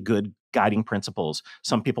some really good guiding principles.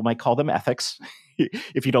 Some people might call them ethics.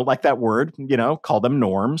 If you don't like that word, call them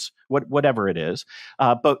norms, whatever it is.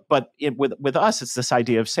 But with us, it's this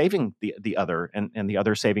idea of saving the other and the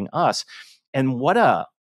other saving us. And what a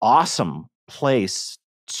awesome place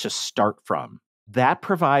to start from. That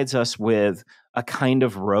provides us with a kind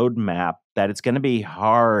of roadmap that it's going to be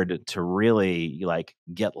hard to really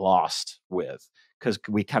get lost with, because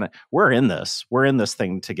we're in this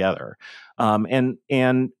thing together. Irving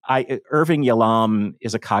Yalom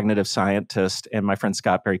is a cognitive scientist, and my friend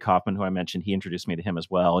Scott Barry Kaufman, who I mentioned, he introduced me to him as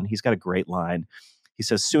well. And he's got a great line. He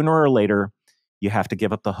says, sooner or later, you have to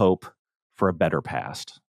give up the hope for a better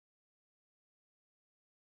past.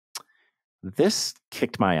 This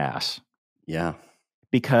kicked my ass. Yeah.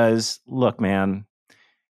 Because look, man,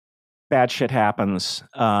 bad shit happens,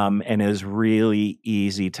 and it is really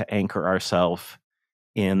easy to anchor ourselves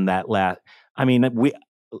in that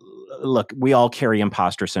we all carry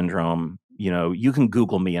imposter syndrome. You can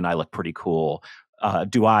Google me and I look pretty cool.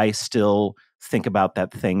 Do I still think about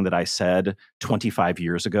that thing that I said 25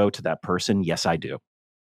 years ago to that person? Yes, I do.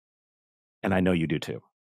 And I know you do too.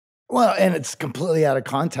 Well, and it's completely out of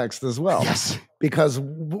context as well. Yes. Because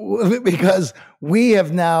we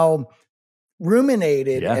have now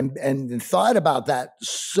ruminated and thought about that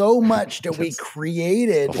so much that we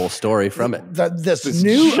created a whole story from it. This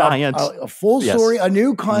new giant, a full story, a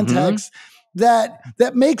new context that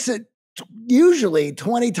makes it usually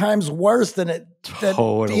 20 times worse than it.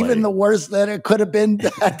 Totally. Even the worst that it could have been.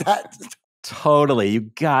 Totally. You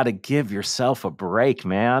got to give yourself a break,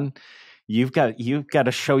 man. You've got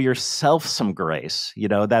to show yourself some grace.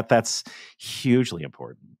 That's hugely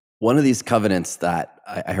important. One of these covenants that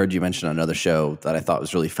I heard you mention on another show that I thought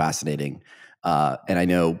was really fascinating, and I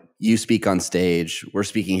know you speak on stage. We're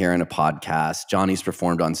speaking here in a podcast. Johnny's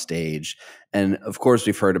performed on stage. And of course,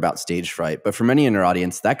 we've heard about stage fright. But for many in our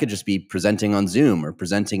audience, that could just be presenting on Zoom or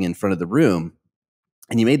presenting in front of the room.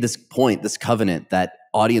 And you made this point, this covenant that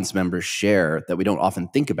audience members share that we don't often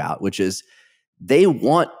think about, which is they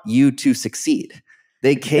want you to succeed.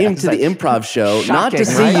 They came to the improv show not to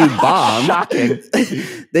see you bomb. Shocking.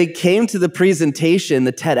 They came to the presentation,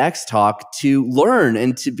 the TEDx talk, to learn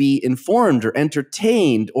and to be informed or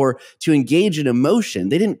entertained or to engage in emotion.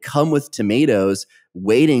 They didn't come with tomatoes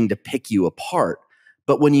waiting to pick you apart.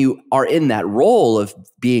 But when you are in that role of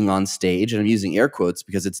being on stage, and I'm using air quotes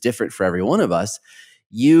because it's different for every one of us,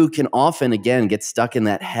 you can often, again, get stuck in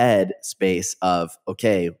that head space of,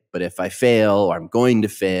 okay, but if I fail, or I'm going to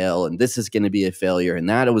fail, and this is going to be a failure, and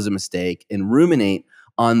that was a mistake, and ruminate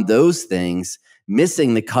on those things,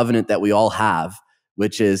 missing the covenant that we all have,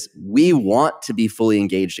 which is we want to be fully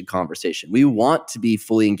engaged in conversation. We want to be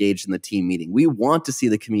fully engaged in the team meeting. We want to see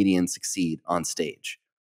the comedian succeed on stage.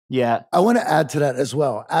 Yeah. I want to add to that as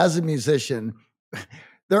well. As a musician,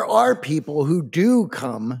 there are people who do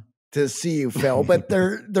come to see you fail, but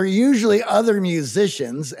they're usually other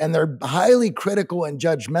musicians, and they're highly critical and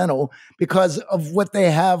judgmental because of what they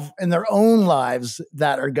have in their own lives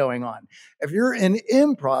that are going on. If you're in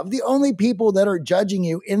improv, the only people that are judging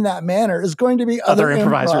you in that manner is going to be other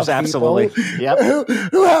improvisers, absolutely. Yep.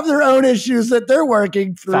 who have their own issues that they're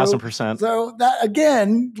working through. 1,000%. So that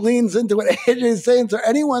again leans into what AJ is saying. So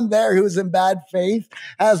anyone there who's in bad faith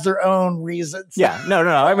has their own reasons. Yeah, no.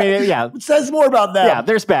 I mean, yeah, it says more about that. Yeah,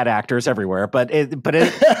 there's bad actors everywhere, but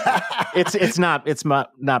it's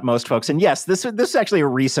not most folks. And yes, this is actually a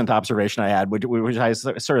recent observation I had, which I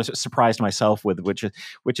sort of surprised myself with, which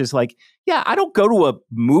is like, yeah, I don't go to a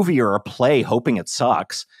movie or a play hoping it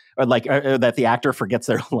sucks or that the actor forgets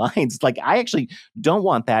their lines. Like, I actually don't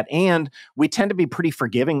want that. And we tend to be pretty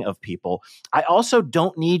forgiving of people. I also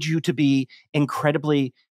don't need you to be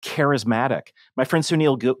incredibly charismatic. My friend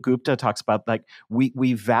Sunil Gupta talks about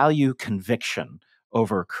we value conviction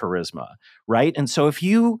over charisma, right? And so if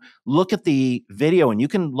you look at the video, and you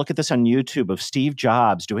can look at this on YouTube, of Steve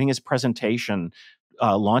Jobs doing his presentation,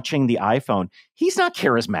 launching the iPhone, he's not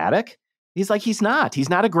charismatic. He's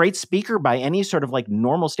not a great speaker by any sort of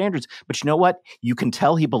normal standards. But you know what? You can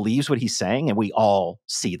tell he believes what he's saying, and we all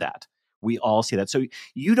see that. So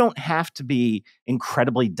you don't have to be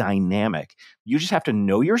incredibly dynamic. You just have to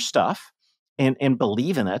know your stuff and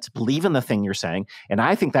believe in it, believe in the thing you're saying. And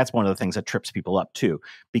I think that's one of the things that trips people up too,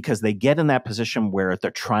 because they get in that position where they're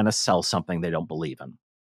trying to sell something they don't believe in.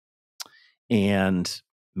 And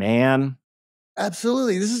man.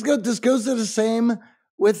 Absolutely. This is good. This goes to the same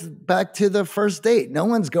with back to the first date. No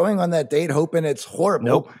one's going on that date hoping it's horrible.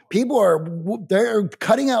 Nope. People they're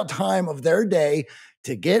cutting out time of their day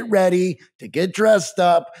to get ready, to get dressed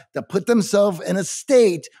up, to put themselves in a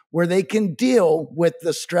state where they can deal with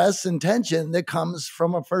the stress and tension that comes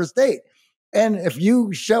from a first date. And if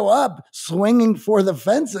you show up swinging for the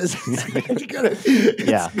fences, you're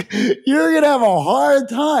gonna have a hard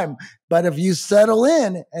time. But if you settle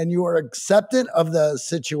in and you are acceptant of the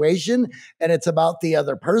situation and it's about the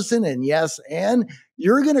other person and yes, and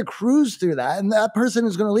you're going to cruise through that. And that person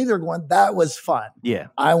is going to leave there going, that was fun. Yeah.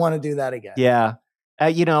 I want to do that again. Yeah.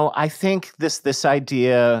 I think this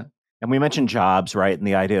idea, and we mentioned jobs, right? And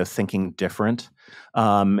the idea of thinking different.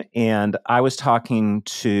 And I was talking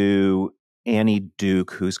to Annie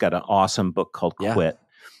Duke, who's got an awesome book called Quit.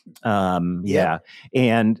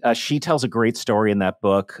 And she tells a great story in that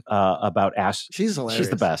book about she's hilarious. She's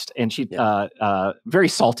the best, and she very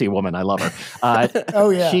salty woman. I love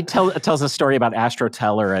her. She tells a story about Astro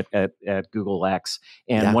Teller at Google X,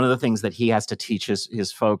 and one of the things that he has to teach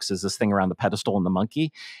his folks is this thing around the pedestal and the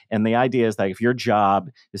monkey. And the idea is that if your job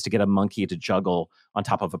is to get a monkey to juggle on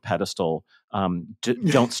top of a pedestal,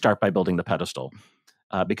 don't start by building the pedestal.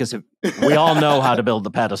 Because we all know how to build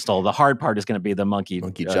the pedestal. The hard part is going to be the monkey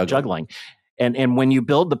juggling. And when you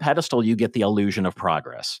build the pedestal, you get the illusion of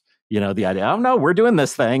progress. The idea, oh, no, we're doing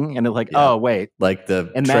this thing. And it's like, oh, wait. Like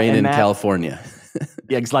the train in California.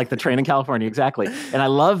 Yeah, it's like the train in California. Exactly. And I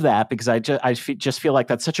love that because I just feel like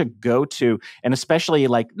that's such a go-to. And especially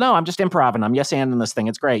like, no, I'm just improvising. I'm yes-anding this thing.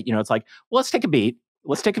 It's great. It's like, well, let's take a beat.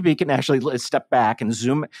 Let's take a peek and actually let's step back and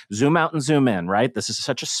zoom out and zoom in, right? This is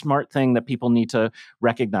such a smart thing that people need to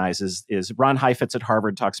recognize is Ron Heifetz at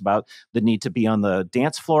Harvard talks about the need to be on the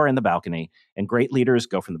dance floor and the balcony. And great leaders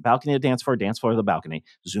go from the balcony to the dance floor to the balcony,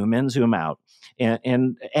 zoom in, zoom out.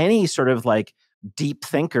 And any sort of like deep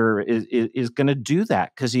thinker is going to do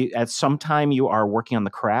that because at some time you are working on the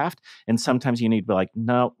craft and sometimes you need to be like,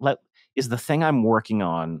 no, is the thing I'm working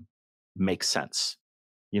on make sense?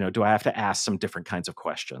 Do I have to ask some different kinds of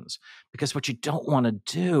questions? Because what you don't want to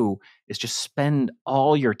do is just spend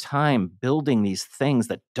all your time building these things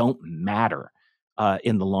that don't matter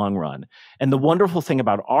in the long run. And the wonderful thing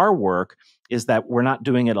about our work is that we're not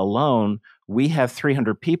doing it alone. We have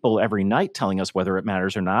 300 people every night telling us whether it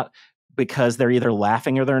matters or not because they're either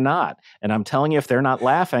laughing or they're not. And I'm telling you, if they're not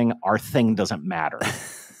laughing, our thing doesn't matter.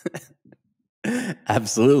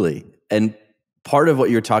 Absolutely. And part of what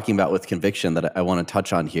you're talking about with conviction that I want to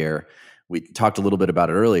touch on here, we talked a little bit about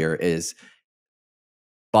it earlier, is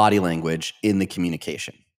body language in the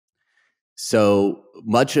communication. So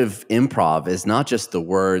much of improv is not just the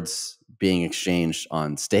words being exchanged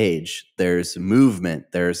on stage. There's movement,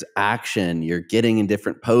 there's action, you're getting in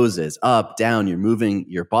different poses, up, down, you're moving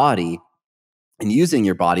your body and using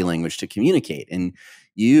your body language to communicate. And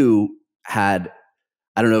you had,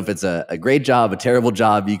 I don't know if it's a great job, a terrible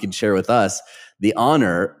job you can share with us, the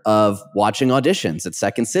honor of watching auditions at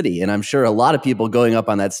Second City. And I'm sure a lot of people going up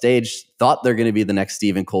on that stage thought they're going to be the next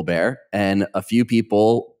Stephen Colbert. And a few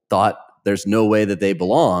people thought there's no way that they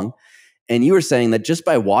belong. And you were saying that just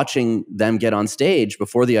by watching them get on stage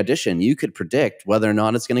before the audition, you could predict whether or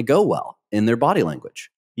not it's going to go well in their body language.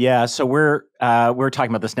 Yeah, so we're talking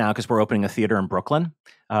about this now because we're opening a theater in Brooklyn,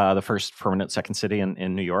 the first permanent Second City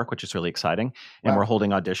in New York, which is really exciting. And we're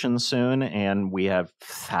holding auditions soon, and we have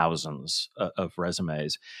thousands of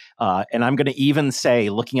resumes. And I'm going to even say,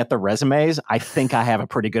 looking at the resumes, I think I have a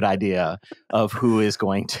pretty good idea of who is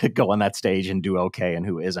going to go on that stage and do okay and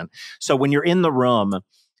who isn't. So when you're in the room,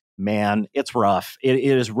 man, it's rough. It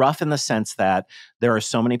is rough in the sense that there are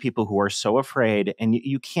so many people who are so afraid, and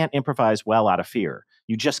you can't improvise well out of fear.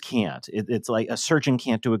 You just can't. It's like a surgeon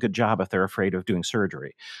can't do a good job if they're afraid of doing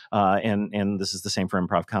surgery. And this is the same for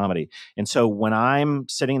improv comedy. And so when I'm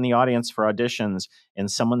sitting in the audience for auditions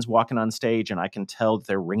and someone's walking on stage and I can tell that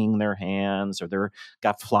they're wringing their hands or they're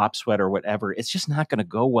got flop sweat or whatever, it's just not going to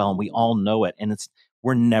go well. And we all know it. And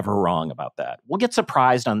we're never wrong about that. We'll get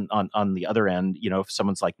surprised on the other end, if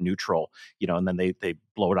someone's like neutral, and then they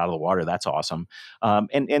blow it out of the water. That's awesome.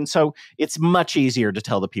 And so it's much easier to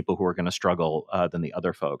tell the people who are going to struggle than the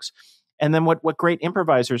other folks. And then what great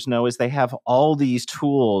improvisers know is they have all these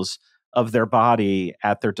tools of their body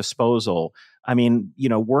at their disposal. I mean,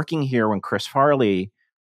 working here when Chris Farley,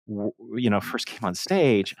 first came on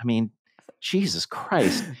stage, I mean, Jesus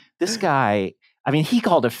Christ, this guy, I mean, he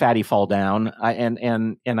called it fatty fall down,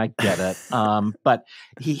 and I get it. But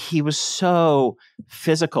he was so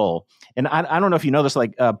physical. And I don't know if you know this,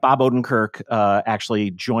 like Bob Odenkirk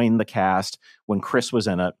actually joined the cast when Chris was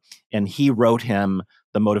in it, and he wrote him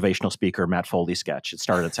the motivational speaker Matt Foley sketch. It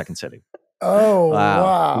started at Second City. Oh,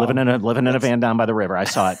 wow. Living in a van down by the river. I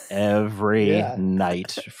saw it every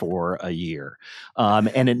night for a year.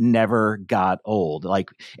 And it never got old.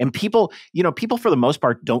 And people for the most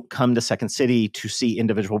part don't come to Second City to see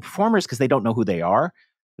individual performers because they don't know who they are.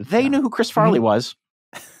 They knew who Chris Farley was.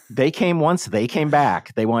 They came once, they came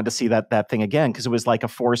back. They wanted to see that thing again because it was like a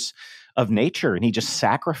force of nature, and he just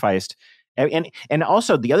sacrificed. And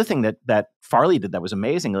also the other thing that Farley did that was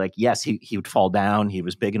amazing. Like, yes, he would fall down, he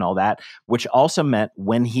was big and all that, which also meant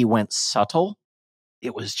when he went subtle,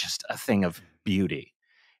 it was just a thing of beauty.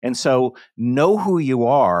 And so know who you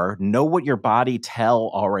are, know what your body tell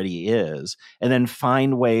already is, and then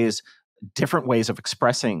find different ways of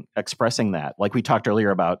expressing that. Like we talked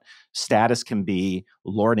earlier about, status can be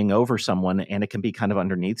lording over someone, and it can be kind of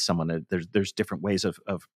underneath someone. There's different ways of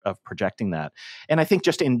projecting that. And I think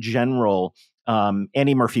just in general,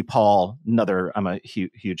 Annie Murphy Paul, I'm a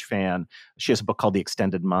huge fan. She has a book called The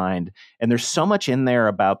Extended Mind, and there's so much in there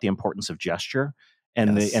about the importance of gesture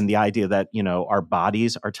and the idea that, our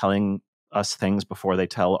bodies are telling us things before they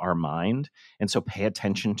tell our mind. And so pay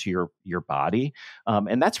attention to your body.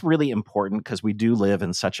 And that's really important because we do live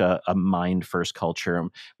in such a mind first culture.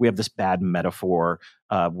 We have this bad metaphor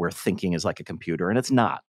where thinking is like a computer, and it's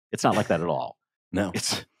not like that at all. No,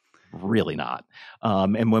 it's really not.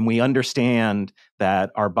 And when we understand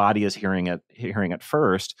that our body is hearing it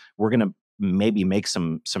first, we're going to maybe make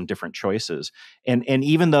some different choices. And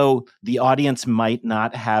even though the audience might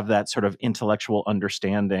not have that sort of intellectual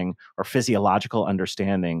understanding or physiological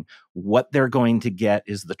understanding, what they're going to get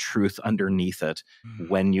is the truth underneath it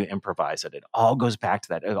when you improvise it. It all goes back to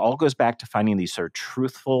that. It all goes back to finding these sort of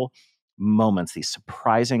truthful moments, these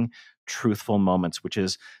surprising, truthful moments, which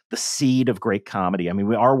is the seed of great comedy. I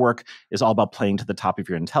mean, our work is all about playing to the top of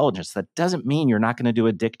your intelligence. That doesn't mean you're not going to do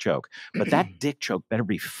a dick joke, but that dick joke better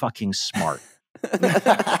be fucking smart.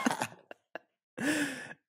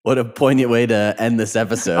 What a poignant way to end this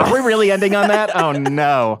episode. Are we really ending on that? Oh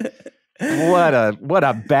no. What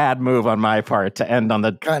a bad move on my part to end on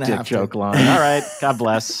the dick joke line. All right. God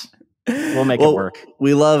bless. We'll make it work.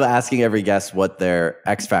 We love asking every guest what their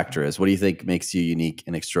X factor is. What do you think makes you unique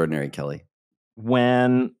and extraordinary, Kelly?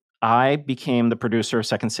 When I became the producer of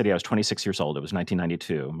Second City, I was 26 years old. It was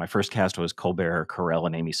 1992. My first cast was Colbert, Carell,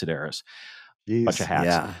 and Amy Sedaris. Bunch of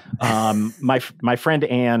hats. Yeah. My friend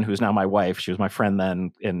Anne, who's now my wife, she was my friend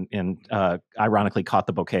then, and ironically caught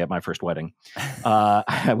the bouquet at my first wedding.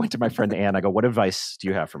 I went to my friend Anne. I go, "What advice do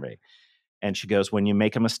you have for me?" And she goes, "When you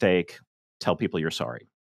make a mistake, tell people you're sorry."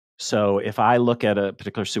 So if I look at a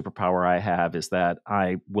particular superpower I have, is that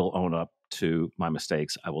I will own up to my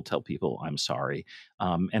mistakes. I will tell people I'm sorry,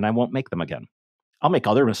 and I won't make them again. I'll make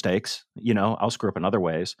other mistakes, I'll screw up in other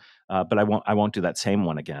ways, but I won't do that same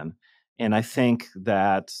one again. And I think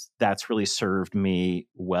that that's really served me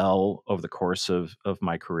well over the course of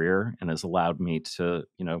my career, and has allowed me to,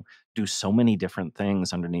 do so many different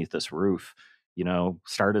things underneath this roof.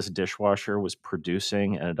 Started as a dishwasher, was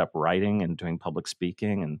producing, ended up writing and doing public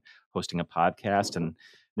speaking and hosting a podcast.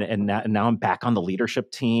 And now I'm back on the leadership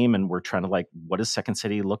team, and we're trying to what does Second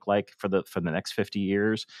City look like for the next 50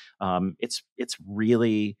 years? It's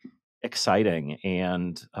really exciting,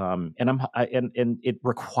 and it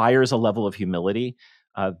requires a level of humility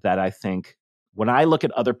that I think when I look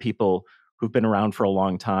at other people who've been around for a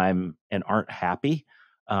long time and aren't happy,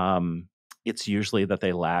 it's usually that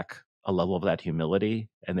they lack a level of that humility,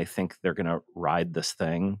 and they think they're going to ride this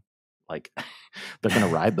thing, they're going to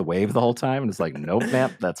ride the wave the whole time. And it's like, nope,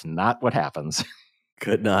 man, that's not what happens.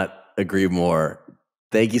 Could not agree more.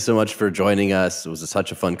 Thank you so much for joining us. It was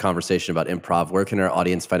such a fun conversation about improv. Where can our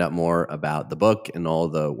audience find out more about the book and all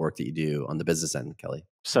the work that you do on the business end, Kelly?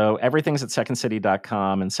 So everything's at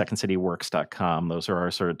secondcity.com and secondcityworks.com. Those are our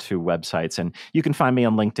sort of two websites. And you can find me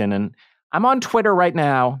on LinkedIn, and I'm on Twitter right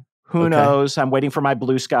now. Who knows? I'm waiting for my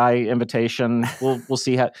Blue Sky invitation. We'll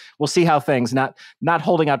see how things. Not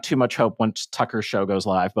holding out too much hope once Tucker's show goes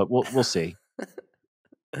live, but we'll see.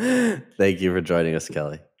 Thank you for joining us,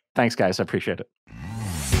 Kelly. Thanks, guys. I appreciate it.